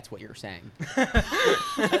good, if that's what you're saying.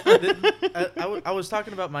 I was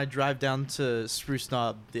talking about my drive down to Spruce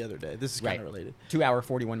Knob the other day. This is kind of related. 2 hour,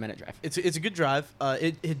 41-minute drive. It's a good drive.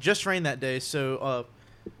 It just rained that day. So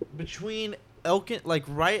between Elkin, like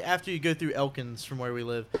right after you go through Elkins from where we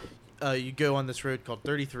live, you go on this road called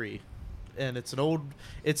 33. And it's a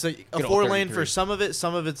 4-lane for some of it.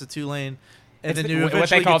 Some of it's a 2-lane. And it's then you what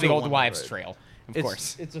they call the Old Wives Wives Trail, of it's,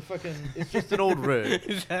 course. It's just an old road,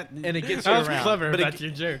 and it gets you that was around. clever. But That's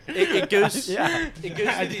your joke. It goes. Yeah. It goes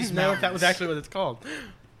I through didn't these know mountains. if that was actually what it's called.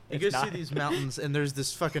 It goes through these mountains, and there's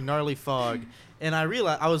this fucking gnarly fog. And I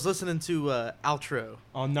realized I was listening to Outro.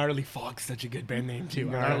 Oh, Gnarly Fog's such a good band name too.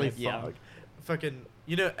 Gnarly Yeah. Fog. Fucking,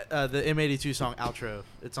 you know the M82 song Outro.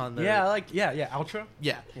 It's on there. Yeah, Outro.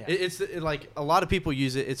 Yeah. Yeah. It's like a lot of people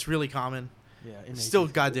use it. It's really common. Yeah, It's still a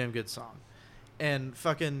goddamn good song. And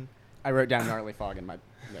fucking I wrote down Gnarly Fog in my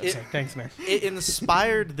notes. Okay, thanks, man. it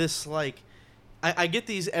inspired this like I get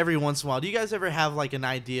these every once in a while. Do you guys ever have like an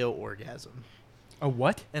idea orgasm? A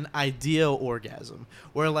what? An idea orgasm,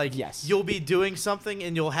 where like Yes. you'll be doing something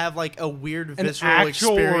and you'll have like a weird visceral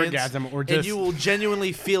actual experience, orgasm or and just you will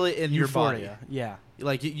genuinely feel it in your body. Euphoria. Yeah.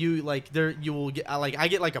 Like you will get like I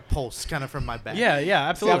get like a pulse kind of from my back. Yeah,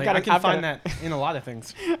 absolutely. got a- I can I've got find a- that in a lot of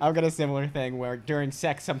things. I've got a similar thing where during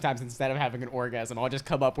sex, sometimes instead of having an orgasm, I'll just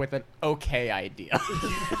come up with an okay idea.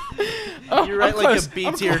 You write like close. a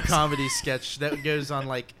B tier comedy sketch that goes on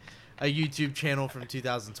like a YouTube channel from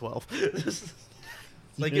 2012.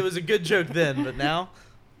 Like it was a good joke then, but now.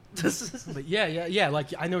 But yeah. Like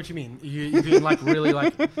I know what you mean. You can like really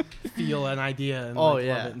like feel an idea and love it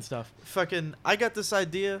and stuff. Fucking, I got this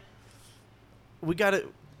idea. We gotta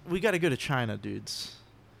go to China, dudes.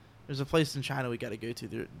 There's a place in China we gotta go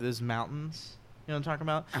to. There's mountains. You know what I'm talking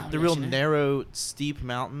about? Oh, the yeah, real sure. narrow, steep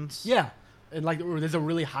mountains. Yeah, and like there's a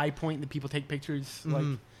really high point that people take pictures.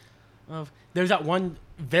 Like, There's that one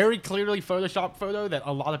very clearly photoshopped photo that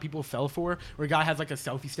a lot of people fell for, where a guy has like a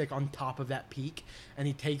selfie stick on top of that peak, and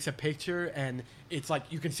he takes a picture, and it's like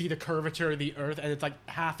you can see the curvature of the Earth, and it's like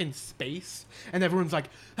half in space, and everyone's like,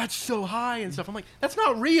 "That's so high" and stuff. I'm like, "That's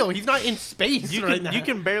not real. He's not in space right now." You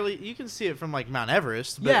can see it from like Mount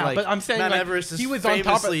Everest. But, yeah, like, but I'm saying Mount like, Everest is he was on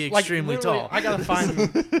top of famously like, extremely literally, tall. I gotta find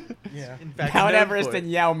him. Yeah. In fact, Mount known Everest for it.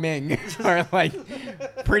 and Yao Ming are like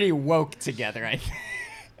pretty woke together, I think.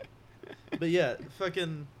 But yeah,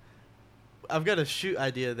 fucking, I've got a shoot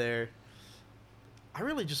idea there. I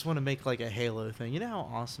really just want to make like a Halo thing. You know how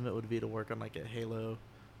awesome it would be to work on like a Halo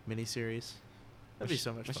miniseries? That'd be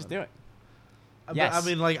so much Let's fun. just do it. But, Yes. I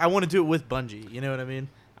mean, like, I want to do it with Bungie. You know what I mean?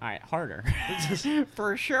 All right, harder.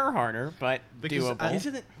 For sure harder, but Because doable.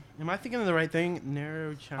 Isn't it? Am I thinking of the right thing?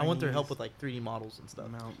 Narrow Chinese. I want their help with like 3D models and stuff.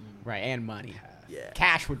 mountain. Right, and money. Yeah.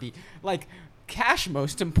 Cash would be like cash.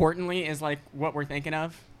 Most importantly, is like what we're thinking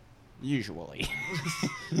of. Usually.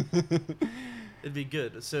 It'd be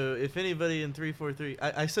good. So if anybody in 343,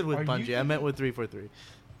 I said with Are you Bungie, I meant with 343.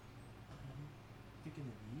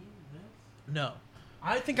 No,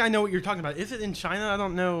 I think I know what you're talking about. Is it in China? I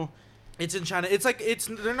don't know. it's in China. It's like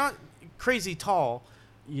they're not crazy tall.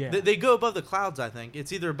 Yeah. They go above the clouds. I think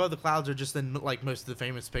it's either above the clouds or just in like most of the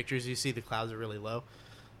famous pictures you see the clouds are really low.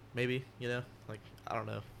 Maybe like I don't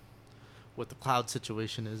know what the cloud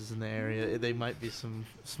situation is in the area. They might be some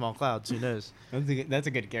small clouds. Who knows? That's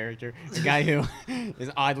a good character. The guy who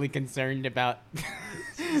is oddly concerned about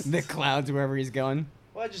the clouds wherever he's going.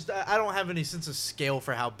 Well, I don't have any sense of scale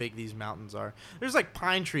for how big these mountains are. There's like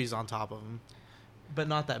pine trees on top of them, but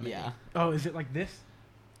not that many. Yeah. Oh, is it like this?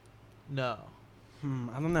 No.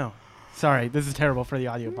 I don't know. Sorry, this is terrible for the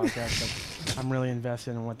audio podcast. But I'm really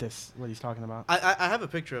invested in what he's talking about. I have a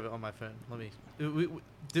picture of it on my phone. Let me.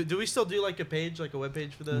 Do we still do like a page, like a web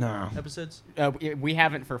page for the No. episodes? We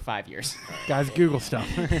haven't for 5 years. Guys, Google stuff.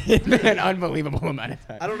 It's been an unbelievable amount of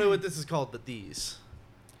time. I don't know what this is called, but these.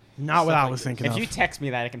 Not what Stuff I like was this. thinking If of. you text me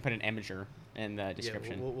that, I can put an imager in the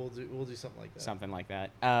description. Yeah, we'll do something like that. Something like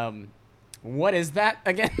that. What is that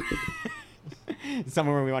again?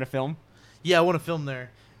 Somewhere where we want to film? Yeah, I want to film there,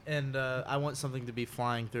 and I want something to be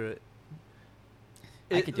flying through it.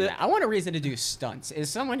 I could do that. I want a reason to do stunts. As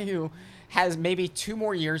someone who has maybe 2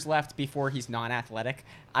 more years left before he's non-athletic,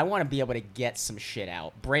 I want to be able to get some shit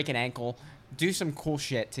out, break an ankle, do some cool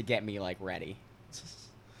shit to get me like ready.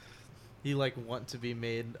 You like want to be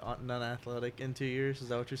made non-athletic in 2 years? Is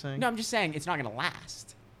that what you're saying? No, I'm just saying it's not going to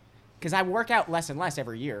last. Because I work out less and less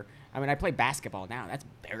every year. I mean, I play basketball now. That's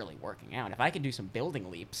barely working out. If I could do some building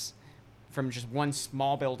leaps from just one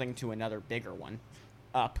small building to another bigger one,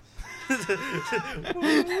 up.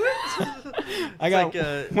 I got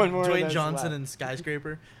like one more of Dwayne those Johnson left. in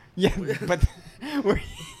Skyscraper. Yeah, but where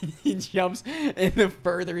he jumps, and the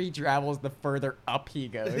further he travels, the further up he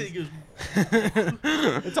goes. he goes.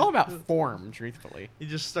 It's all about form, truthfully. He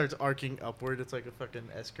just starts arcing upward. It's like a fucking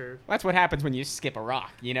S curve. That's what happens when you skip a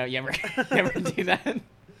rock. You know, you ever do that?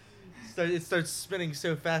 It starts spinning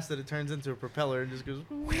so fast that it turns into a propeller and just goes.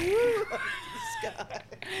 Sky.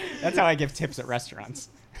 That's how I give tips at restaurants.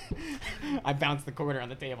 I bounce the quarter on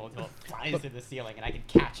the table until it flies to the ceiling, and I can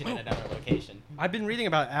catch it in another location. I've been reading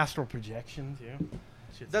about astral projection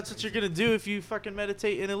too. That's what you're gonna do if you fucking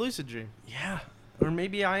meditate in a lucid dream. Yeah. Or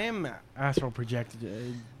maybe I am astral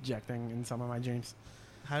projecting in some of my dreams.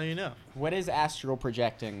 How do you know? What is astral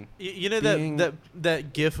projecting? You know Being-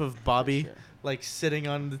 that gif of Bobby Sure. like sitting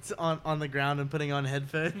on the ground and putting on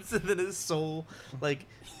headphones, and then his soul like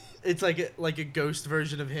it's like a ghost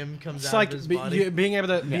version of him comes It's out like of his body. you being able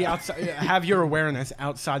to be Yeah. outside, have your awareness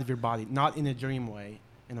outside of your body, not in a dream way,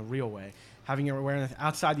 in a real way. Having your awareness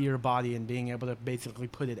outside of your body and being able to basically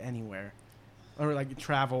put it anywhere, or like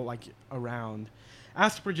travel like around.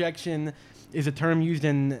 Astral projection is a term used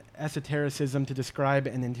in esotericism to describe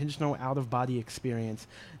an intentional out-of-body experience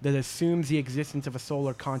that assumes the existence of a soul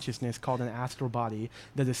or consciousness called an astral body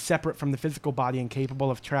that is separate from the physical body and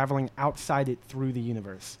capable of traveling outside it through the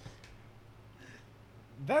universe.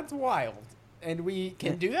 That's wild. And we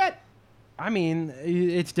can Yeah. do that? I mean,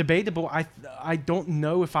 it's debatable. I don't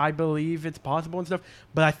know if I believe it's possible and stuff,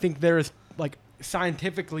 but I think there is, like,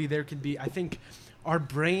 scientifically there could be. I think our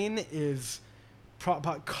brain is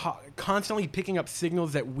constantly picking up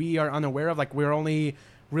signals that we are unaware of. Like, we're only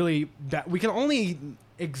really that we can only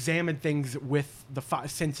examine things with the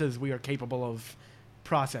senses we are capable of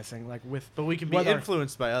processing. Like with, but we can be what our-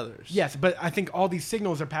 influenced by others. Yes, but I think all these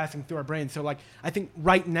signals are passing through our brain. So, like, I think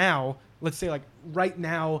right now, let's say, like, right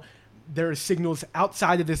now, there are signals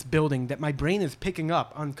outside of this building that my brain is picking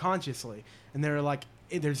up unconsciously. And there are, like,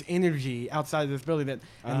 there's energy outside of this building that,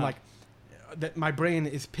 and, Uh-huh. like, that my brain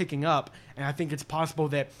is picking up, and I think it's possible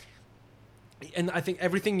that, and I think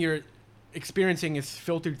everything you're experiencing is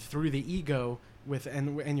filtered through the ego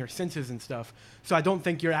and your senses and stuff. So I don't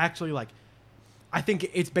think you're actually like, I think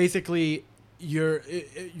it's basically your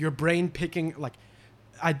brain picking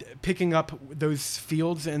up those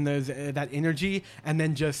fields and those that energy, and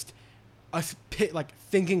then just us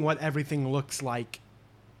thinking what everything looks like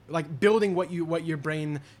building what your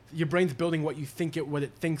brain's building what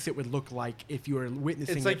it thinks it would look like if you were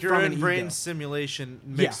witnessing it's it like your from own an brain ego. Simulation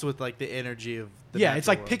mixed with like the energy of the Yeah, it's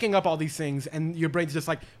natural like world. picking up all these things, and your brain's just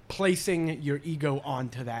like placing your ego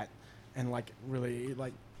onto that, and like really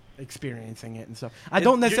like experiencing it and stuff. I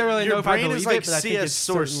don't necessarily know if I your believe brain is like it, but I think CS it's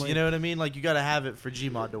source. certainly. You know what I mean? Like you got to have it for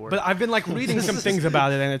Gmod to work. But I've been like reading some things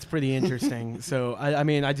about it, and it's pretty interesting. So I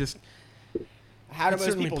mean, I just. How do It's most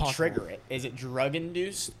certainly people possible. trigger it? Is it drug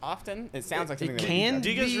induced often? It sounds like It something can that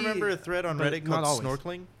do you guys be- remember a thread on but Reddit not called always.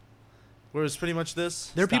 Snorkeling? Where it's pretty much this.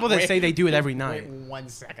 There are people that say they do it every night. Wait 1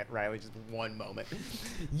 second, Riley. Just 1 moment.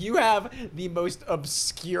 You have the most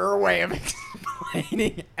obscure way of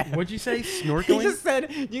explaining. What'd you say? He Snorkeling? just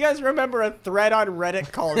said, you guys remember a thread on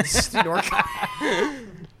Reddit called Snorkeling?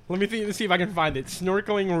 Let me see if I can find it.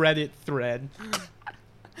 Snorkeling Reddit thread.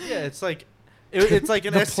 Yeah, it's like it's like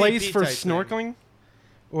an The SCP place for type thing. snorkeling?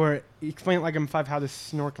 Or explain it like I'm 5 how does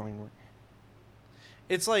snorkeling work?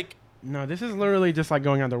 It's like No, this is literally just like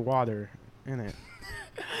going underwater, isn't it?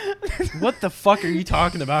 What the fuck are you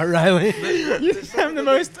talking about, Riley? You have the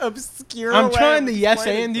most obscure I'm way trying of to yes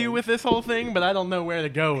explaining and you things. with this whole thing, but I don't know where to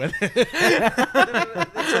go with it.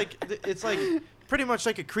 it's like pretty much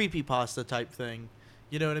like a creepypasta type thing.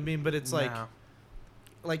 You know what I mean? But it's like No.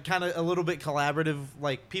 like kind of a little bit collaborative.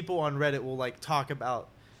 Like people on Reddit will like talk about,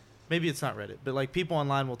 maybe it's not Reddit, but like people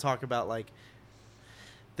online will talk about like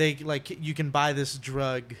they like you can buy this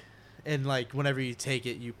drug, and like whenever you take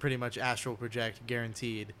it, you pretty much astral project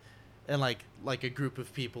guaranteed, and like a group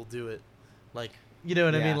of people do it, like you know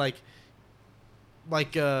what I Yeah. mean,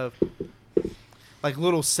 like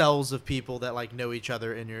little cells of people that like know each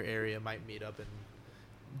other in your area might meet up and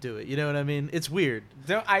do it. You know what I mean? It's weird.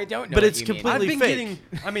 I don't know But what it's you mean. completely I've been fake.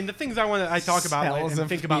 getting. I mean, the things I talk about Cells and of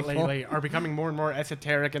think about people. lately are becoming more and more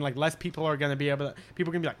esoteric, and like less people are gonna be able to.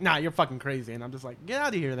 People are gonna be like, "Nah, you're fucking crazy," and I'm just like, "Get out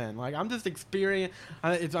of here, then." Like, I'm just experiencing.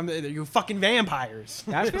 You fucking vampires.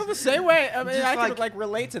 I feel the same way. I mean, Just I like- could like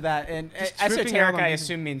relate to that. And Just tripping esoteric, out on I people.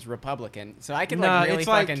 assume means Republican. So I can Nah, like really it's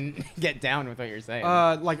like- fucking get down with what you're saying.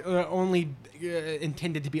 Only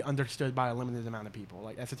intended to be understood by a limited amount of people.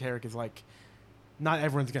 Like esoteric is like, not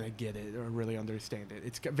everyone's gonna get it or really understand it.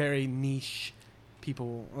 It's very niche,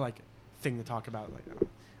 people like thing to talk about. Like I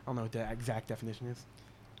don't know what the exact definition is.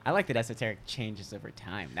 I like that esoteric changes over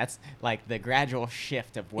time. That's like the gradual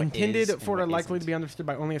shift of what Intended is and for what or likely isn't. to be understood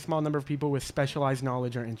by only a small number of people with specialized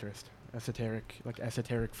knowledge or interest. Esoteric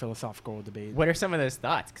philosophical debate. What are some of those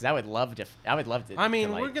thoughts? Because I would love to. I mean,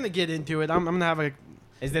 to, like- we're gonna get into it. I'm gonna have a.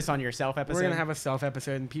 Is this on your self episode? We're gonna have a self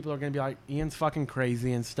episode, and people are gonna be like, "Ian's fucking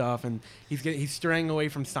crazy and stuff," and he's straying away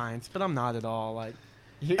from science. But I'm not at all. Like,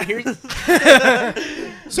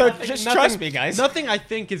 So just trust me, guys. Nothing I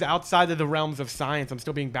think is outside of the realms of science. I'm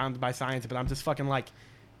still being bound by science, but I'm just fucking like,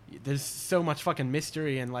 there's so much fucking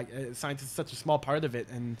mystery, and like science is such a small part of it,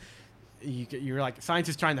 and you're like, science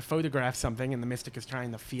is trying to photograph something, and the mystic is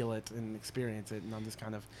trying to feel it and experience it, and I'm just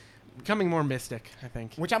kind of becoming more mystic, I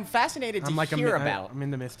think. Which I'm fascinated to I'm like hear about. I'm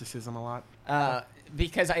into mysticism a lot.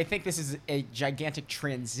 Because I think this is a gigantic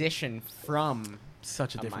transition from.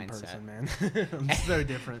 Such a A different mindset. person, man. I'm so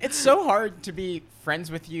different. It's so hard to be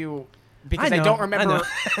friends with you because I, know, don't I remember.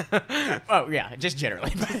 know. Oh yeah, just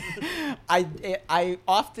generally. I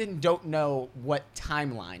often don't know what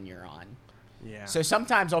timeline you're on. Yeah. So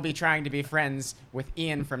sometimes I'll be trying to be friends with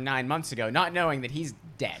Ian from 9 months ago, not knowing that he's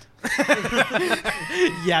dead.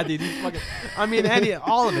 Yeah, dude. I mean,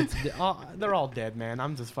 all of it's they're all dead, man.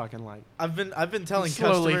 I'm just fucking like. I've been telling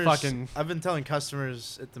Slowly customers. fucking- I've been telling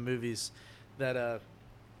customers at the movies that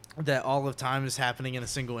that all of time is happening in a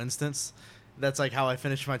single instance. That's like how I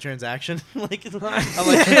finish my transaction. I'm like,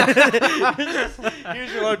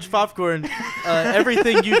 here's your large popcorn.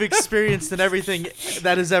 Everything you've experienced and everything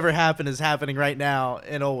that has ever happened is happening right now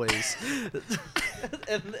and always.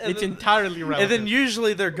 and It's then, entirely relevant. and then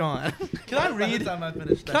usually they're gone. Can I By the read? time I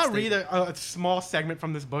finish that Can I read statement. a small segment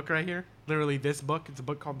from this book right here? Literally, this book. It's a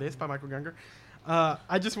book called "This" by Michael Gungor.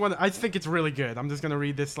 I just think it's really good. I'm just gonna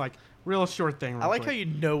read this like real short thing. Real I like how quick. you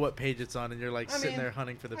know what page it's on and you're like I sitting mean, there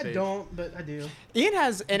hunting for the I page. don't, but I do. Ian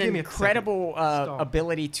has an Give me a incredible second. Stop.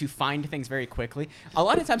 ability to find things very quickly. A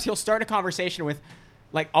lot of times he'll start a conversation with,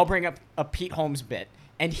 Like, I'll bring up a Pete Holmes bit,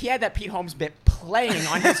 and he had that Pete Holmes bit playing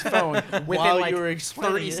on his phone within While like you were 30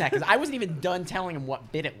 explaining it. seconds. I wasn't even done telling him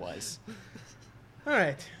what bit it was. All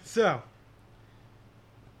right, so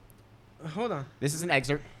hold on. This is an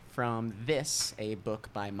excerpt from a book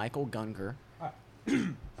by Michael Gungor.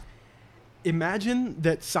 Imagine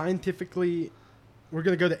that scientifically, we're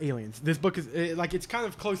gonna go to aliens. This book is it's kind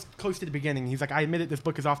of close to the beginning. He's like, I admit it, this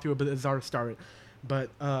book is off to a bizarre start, but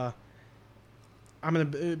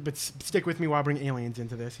stick with me while I bring aliens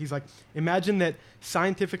into this. He's like, imagine that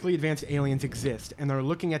scientifically advanced aliens exist and they're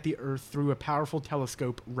looking at the Earth through a powerful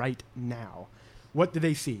telescope right now. What do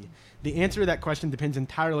they see? The answer to that question depends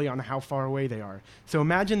entirely on how far away they are. So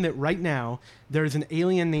imagine that right now there's an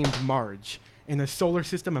alien named Marge in a solar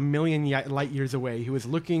system a million light years away who is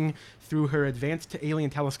looking through her advanced alien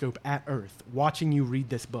telescope at Earth, watching you read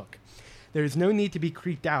this book. There is no need to be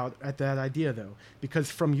creeped out at that idea, though, because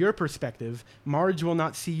from your perspective, Marge will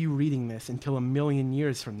not see you reading this until a million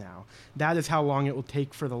years from now. That is how long it will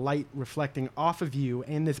take for the light reflecting off of you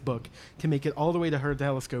and this book to make it all the way to her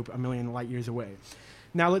telescope a million light years away.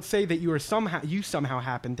 Now, let's say that you somehow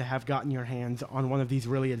happen to have gotten your hands on one of these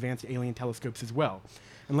really advanced alien telescopes as well.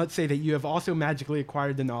 And let's say that you have also magically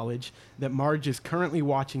acquired the knowledge that Marge is currently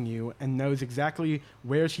watching you and knows exactly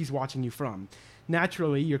where she's watching you from.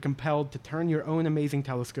 Naturally, you're compelled to turn your own amazing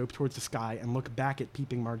telescope towards the sky and look back at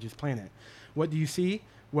peeping Marge's planet. What do you see?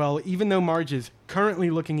 Well, even though Marge is currently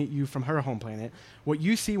looking at you from her home planet, what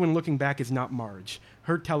you see when looking back is not Marge,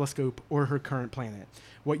 her telescope, or her current planet.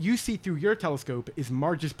 What you see through your telescope is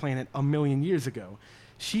Marge's planet a million years ago.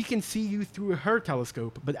 She can see you through her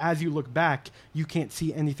telescope, but as you look back, you can't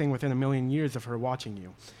see anything within a million years of her watching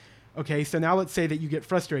you. Okay, so now let's say that you get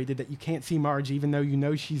frustrated that you can't see Marge even though you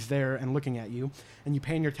know she's there and looking at you, and you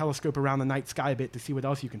pan your telescope around the night sky a bit to see what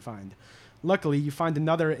else you can find. Luckily, you find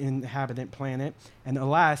another inhabitant planet, and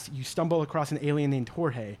alas, you stumble across an alien named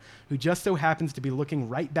Jorge, who just so happens to be looking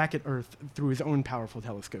right back at Earth through his own powerful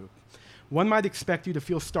telescope. One might expect you to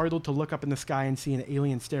feel startled to look up in the sky and see an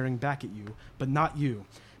alien staring back at you, but not you,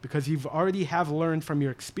 because you've already have learned from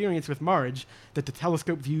your experience with Marge that the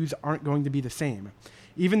telescope views aren't going to be the same.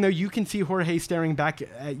 Even though you can see Jorge staring back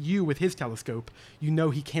at you with his telescope, you know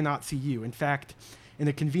he cannot see you. In fact, in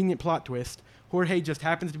a convenient plot twist, Jorge just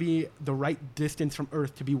happens to be the right distance from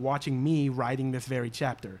Earth to be watching me writing this very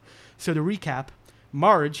chapter. So to recap,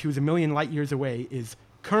 Marge, who's a million light years away, is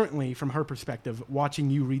currently, from her perspective, watching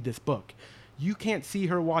you read this book. You can't see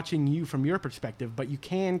her watching you from your perspective, but you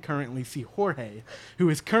can currently see Jorge, who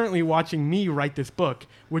is currently watching me write this book,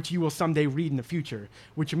 which you will someday read in the future.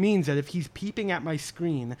 Which means that if he's peeping at my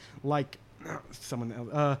screen like someone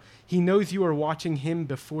else, he knows you are watching him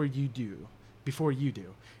before you do.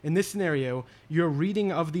 In this scenario, your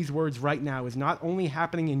reading of these words right now is not only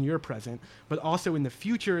happening in your present, but also in the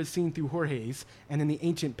future is seen through Jorge's, and in the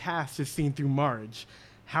ancient past is seen through Marge.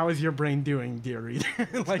 How is your brain doing, dear reader?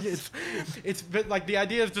 But like the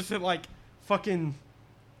idea is just that like fucking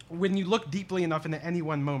when you look deeply enough into any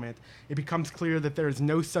one moment, it becomes clear that there is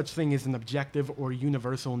no such thing as an objective or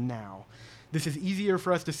universal now. This is easier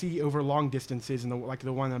for us to see over long distances, like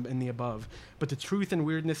the one in the above, but the truth and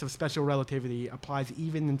weirdness of special relativity applies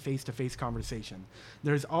even in face-to-face conversation.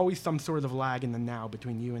 There is always some sort of lag in the now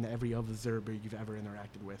between you and every observer you've ever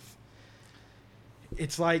interacted with.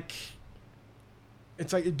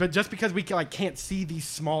 But just because we can't see these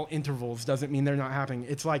small intervals doesn't mean they're not happening.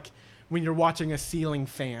 It's like when you're watching a ceiling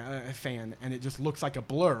fan and it just looks like a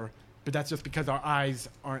blur, but that's just because our eyes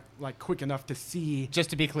aren't quick enough to see. Just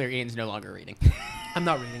to be clear, Ian's no longer reading. I'm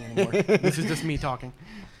not reading anymore. This is just me talking.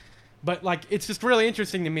 But it's just really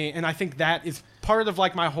interesting to me, and I think that is part of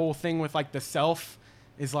my whole thing with the self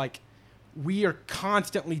is we are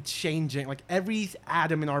constantly changing. Every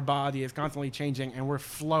atom in our body is constantly changing, and we're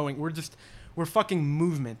flowing. We're fucking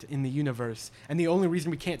movement in the universe. And the only reason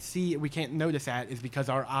we can't notice that is because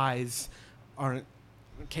our eyes aren't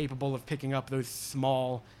capable of picking up those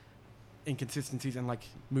small inconsistencies and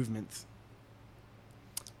movements.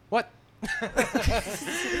 What?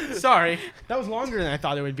 Sorry. That was longer than I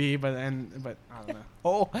thought it would be, but I don't know.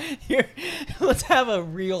 Oh, here, let's have a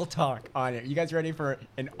real talk on it. You guys ready for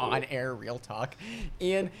an on-air real talk?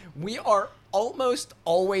 And we are almost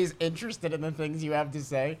always interested in the things you have to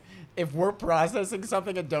say. If we're processing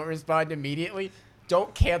something and don't respond immediately,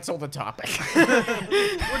 don't cancel the topic.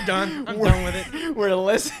 We're done. I'm done with it. We're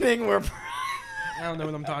listening. I don't know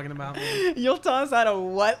what I'm talking about. You'll tell us out of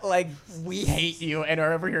what, we hate you and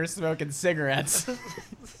are over here smoking cigarettes.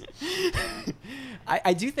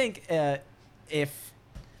 I do think But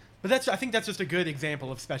I think that's just a good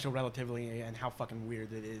example of special relativity and how fucking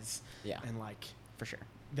weird it is. Yeah. And for sure.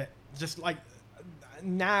 that just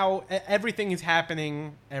now everything is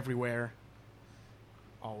happening everywhere.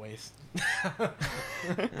 Always.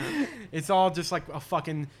 It's all just like a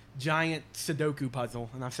fucking giant Sudoku puzzle.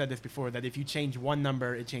 And I've said this before, that if you change one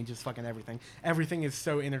number, it changes fucking everything. Everything is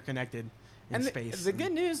so interconnected in space. The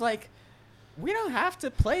good news, like, we don't have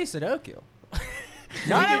to play Sudoku.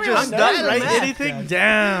 Not everyone just knows not write that. anything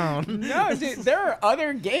down. No, dude, there are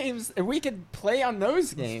other games and we could play on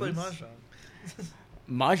those games. Let's play Mahjong.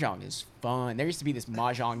 Mahjong is fun. There used to be this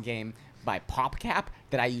Mahjong game by PopCap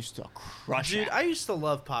that I used to crush. Dude, at. I used to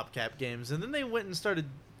love PopCap games, and then they went and started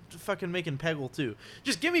fucking making Peggle 2.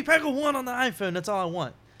 Just give me Peggle 1 on the iPhone. That's all I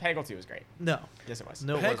want. Peggle 2 was great. No. Yes, it was.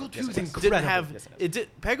 No, it Peggle wasn't. 2 is Yes, it was. incredible. Didn't have Yes, it did.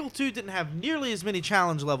 Peggle 2 didn't have nearly as many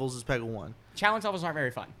challenge levels as Peggle 1. Challenge levels aren't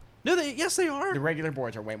very fun. No, yes they are. The regular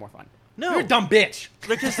boards are way more fun. No, You're a dumb bitch.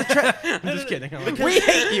 because the I'm just kidding. We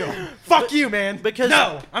hate you. Fuck you, man. Because-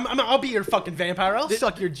 no, I'll be your fucking vampire. I'll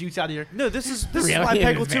suck your juice out of your. No, this is why Reality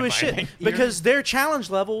Peggle is 2 is vampire shit. thing. Because their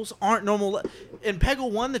challenge levels aren't normal. In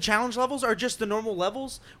Peggle 1, the challenge levels are just the normal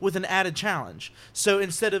levels with an added challenge. So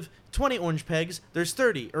instead of 20 orange pegs, there's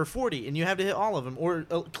 30 or 40, and you have to hit all of them or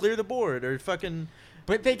clear the board or fucking.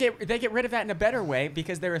 But they get rid of that in a better way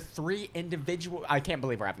because there are 3 individual. I can't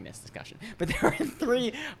believe we're having this discussion. But there are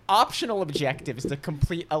 3 optional objectives to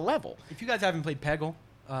complete a level. If you guys haven't played Peggle,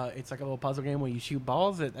 it's like a little puzzle game where you shoot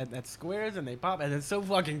balls at squares and they pop, and it's so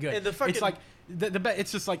fucking good. And the fucking- it's like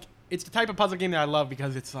it's just like it's the type of puzzle game that I love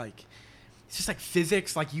because it's just like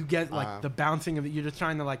physics. Like you get like the bouncing of it. You're just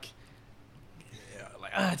trying to like.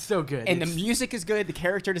 It's so good. And it's the music is good. The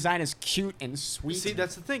character design is cute and sweet. See,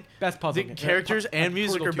 that's the thing. best puzzle The game. characters and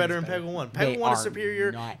music Portal are 2 better is in Peggle 1. They Peggle 1 is are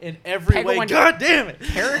superior not. in every Peggle way. 1 God damn it!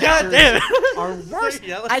 Characters God damn it! are worse.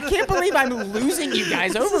 I can't believe I'm losing you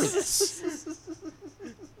guys over this.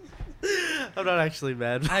 I'm not actually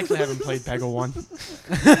mad. I actually haven't played Peggle 1.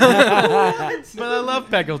 But I love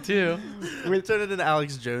Peggle 2. We're turning into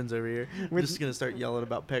Alex Jones over here. We're just gonna start yelling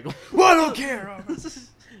about Peggle. Well, I don't care.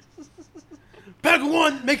 Peggle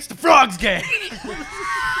 1 makes the frogs gay.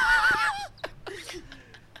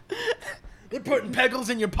 They're putting Peggles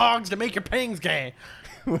in your pogs to make your pangs gay.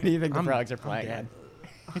 What do you think the I'm- frogs are I'm playing dead.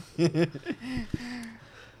 at?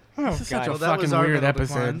 This is such a Well, that was fucking our weird mental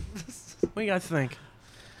episode. decline. What do you guys think?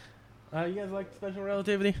 You guys like special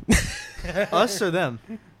relativity? Us or them?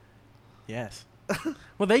 Yes.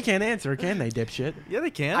 Well, they can't answer, can they, dipshit? Yeah,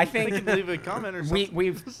 they can. I think- they can leave a comment or something.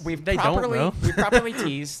 We've They don't, properly though. we properly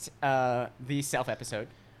teased the self episode,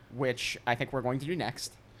 which I think we're going to do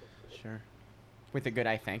next Sure. with a good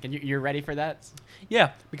I think. And you're ready for that?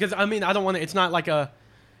 Yeah, because I mean, I don't want to. It's not like a.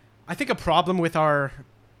 I think a problem with our,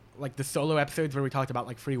 like the solo episodes where we talked about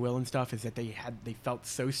like free will and stuff is that they felt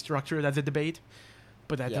so structured as a debate,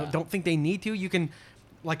 but I Yeah. don't think they need to. You can,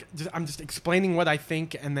 like, I'm just explaining what I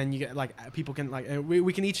think, and then you get like people can like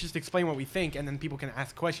we can each just explain what we think, and then people can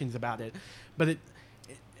ask questions about it. But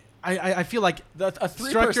I feel like A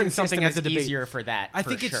structuring 3-person something system as is a debate. easier for that. I for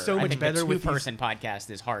think it's sure. so I much think better the with these- two-person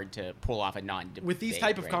podcast is hard to pull off a non-debate. with these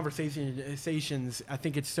type of right? conversations, I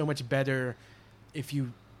think it's so much better if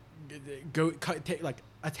you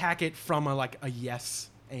attack it from a yes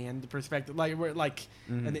and perspective, like where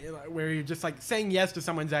where you're just like saying yes to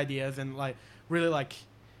someone's ideas and like really like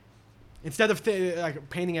instead of like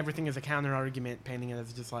painting everything as a counter argument, painting it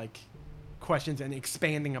as just like questions and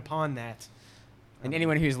expanding upon that. And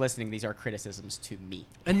anyone who's listening, these are criticisms to me.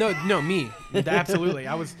 And no, me, absolutely.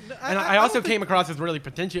 I was, and I also came across as really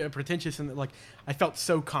pretentious, and like I felt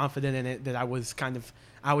so confident in it that I was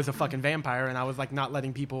a fucking vampire, and I was like not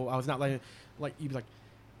letting people. I was not letting like you be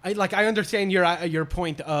like, I understand your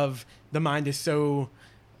point of the mind is so,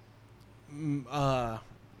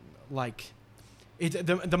 like,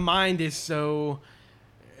 the mind is so.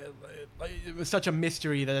 It was such a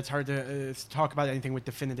mystery that it's hard to talk about anything with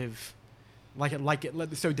definitive. Like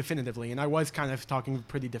it so definitively, and I was kind of talking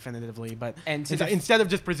pretty definitively, but instead of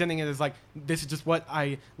just presenting it as like this is just what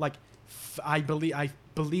I like, I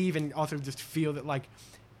believe, and also just feel that like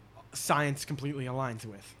science completely aligns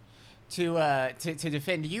with. To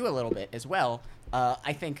defend you a little bit as well,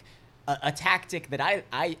 I think a tactic that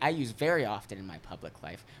I use very often in my public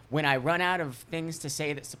life, when I run out of things to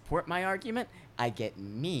say that support my argument, I get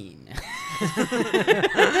mean.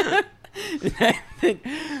 I think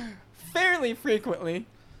fairly frequently,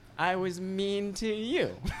 I was mean to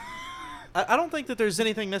you. I don't think that there's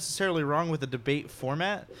anything necessarily wrong with the debate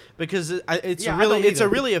format because it's Yeah, a I really don't it's a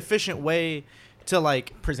either. really efficient way to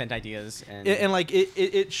like Present ideas and like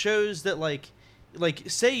it shows that like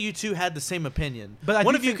say you two had the same opinion, But I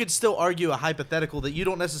one do of you think- could still argue a hypothetical that you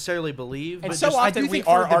don't necessarily believe. And But so just, I often do we think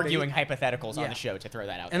for are a debate- arguing hypotheticals on Yeah. the show to throw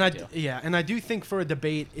that out And there too. and I do think for a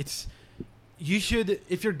debate, it's you should,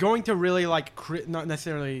 if you're going to really like, not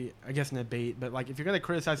necessarily, I guess, in a debate, but like if you're going to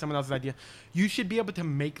criticize someone else's idea, you should be able to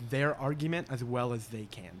make their argument as well as they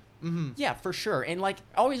can. Mm-hmm. Yeah, for sure. And like,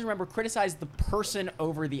 always remember, criticize the person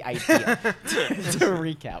over the idea. to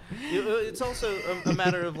recap, It's also a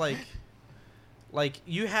matter of like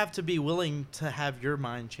you have to be willing to have your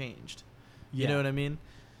mind changed. You know what I mean?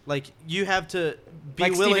 Like you have to be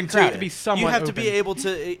Like willing Steven to be somewhat you have open. to be able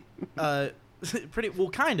to pretty well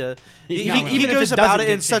kinda he Even if goes it about doesn't it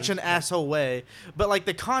in get such an changed. asshole way, but like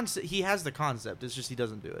the concept, he has the concept, it's just he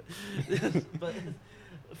doesn't do it. But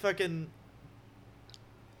fucking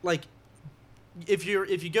like if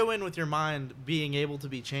you go in with your mind being able to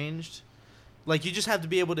be changed, like you just have to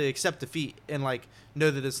be able to accept defeat and like know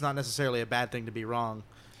that it's not necessarily a bad thing to be wrong,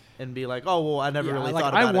 and be like, oh well, I never really like,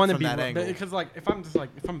 thought about I want it to from be that angle. because like if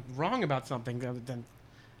I'm wrong about something, then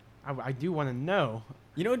I do want to know.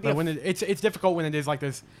 you know, it'd be But when it's difficult when it is like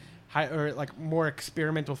this high or like more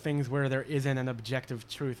experimental things where there isn't an objective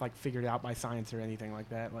truth like figured out by science or anything like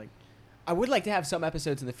that. Like, I would like to have some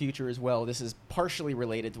episodes in the future as well. This is partially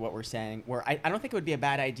related to what we're saying, where I don't think it would be a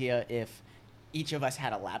bad idea if each of us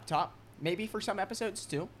had a laptop, maybe for some episodes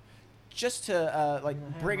too, just to like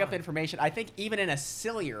bring up information. I think even in a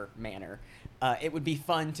sillier manner, it would be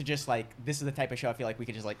fun to just like, this is the type of show I feel like we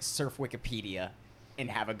could just like surf Wikipedia and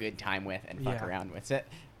have a good time with and fuck Yeah. around with. So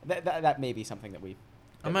that may be something that we.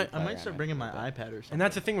 I might start bringing my iPad. iPad or something. and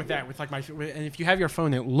that's the thing with that. With like and if you have your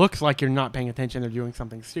phone, it looks like you're not paying attention or doing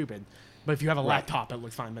something stupid. But if you have a Right. laptop, it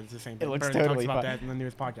looks fine. But it's the same thing. looks Burton totally talks about fine. that in the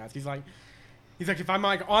newest podcast. He's like, if I'm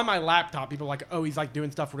like on my laptop, people are like, oh, he's like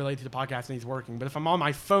doing stuff related to the podcast and he's working. But if I'm on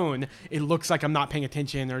my phone, it looks like I'm not paying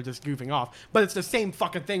attention or just goofing off. But it's the same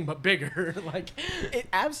fucking thing, but bigger. Like, It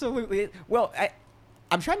absolutely. Well,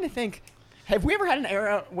 I'm trying to think. Have we ever had an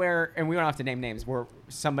era where, and we don't have to name names, where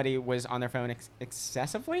somebody was on their phone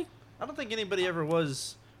excessively? I don't think anybody ever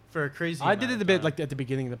was for a crazy. I did amount it a of bit time. like at the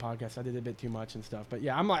beginning of the podcast. I did it a bit too much and stuff. But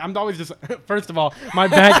yeah, I'm always just first of all my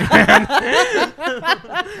background.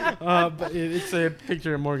 But it's a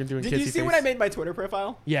picture of Morgan doing. Did kissy you see face. when I made my Twitter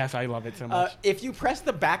profile? Yes, I love it so much. If you press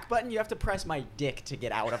the back button, you have to press my dick to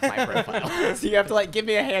get out of my profile. So you have to like give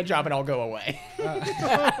me a hand job and I'll go away.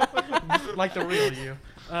 Like the real you.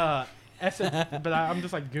 But I'm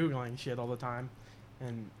just like Googling shit all the time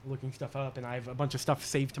and looking stuff up, and I have a bunch of stuff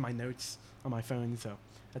saved to my notes on my phone, so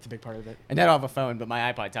that's a big part of it. And I don't have a phone, but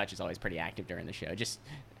my iPod Touch is always pretty active during the show.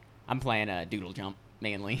 I'm playing Doodle Jump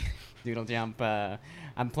mainly. Doodle Jump.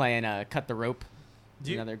 I'm playing Cut the Rope.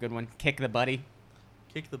 Another good one. Kick the Buddy.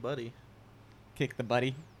 Kick the buddy. Kick the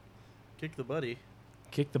Buddy. Kick the buddy.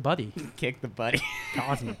 Kick the buddy. Kick the Buddy.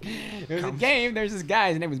 Cosmic. There was a game. There's this guy.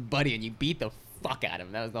 His name was Buddy, and you beat the fuck out of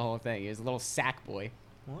him. That was the whole thing. He was a little sack boy.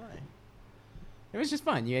 Why? It was just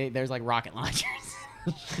fun. There's like rocket launchers.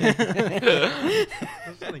 That's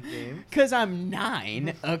not a game. Because I'm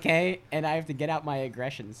 9, okay? And I have to get out my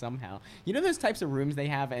aggression somehow. You know those types of rooms they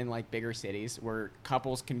have in like bigger cities where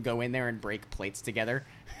couples can go in there and break plates together?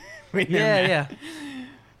 When they're mad?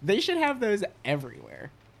 They should have those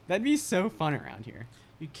everywhere. That'd be so fun around here.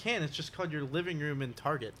 You can. It's just called your living room in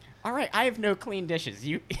Target. All right, I have no clean dishes.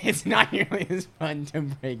 It's not nearly as fun to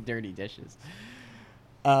break dirty dishes.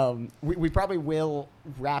 We probably will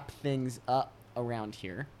wrap things up around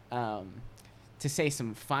here to say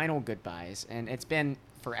some final goodbyes. And it's been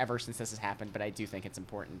forever since this has happened, but I do think it's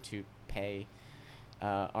important to pay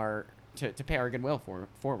our goodwill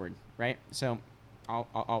forward, right? So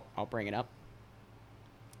I'll bring it up.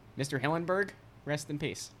 Mr. Hillenberg, rest in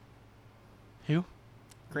peace. Who?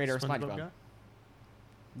 Creator of SpongeBob SpongeBob. guy?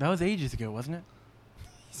 That was ages ago, wasn't it?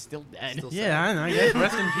 He's still dead. Still Yeah, I know. I guess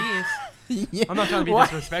rest in peace. Yeah. I'm not trying to be Why-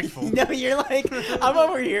 disrespectful. No, you're like, I'm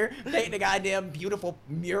over here painting a goddamn beautiful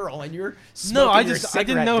mural, and you're No, I smoking your just I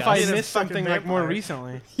didn't know if I cigarette dust. missed fucking something like more vampire.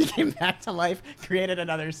 recently. He came back to life, created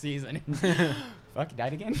another season. Fuck, he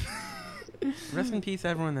died again. Rest in peace,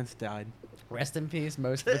 everyone that's died. Rest in peace,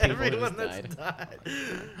 most of the people Everyone who's that's died. died.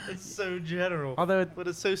 It's so general. Although, But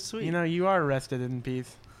it's so sweet. you know, you are rested in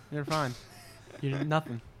peace. You're fine. You're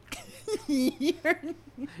nothing. You're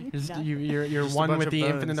You're Just a one bunch with of the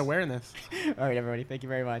bones. infinite awareness. All right, everybody. Thank you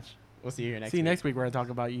very much. We'll see you here next See you week. next week where I talk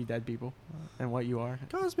about you dead people and what you are.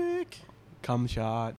 Cosmic. Cum shot.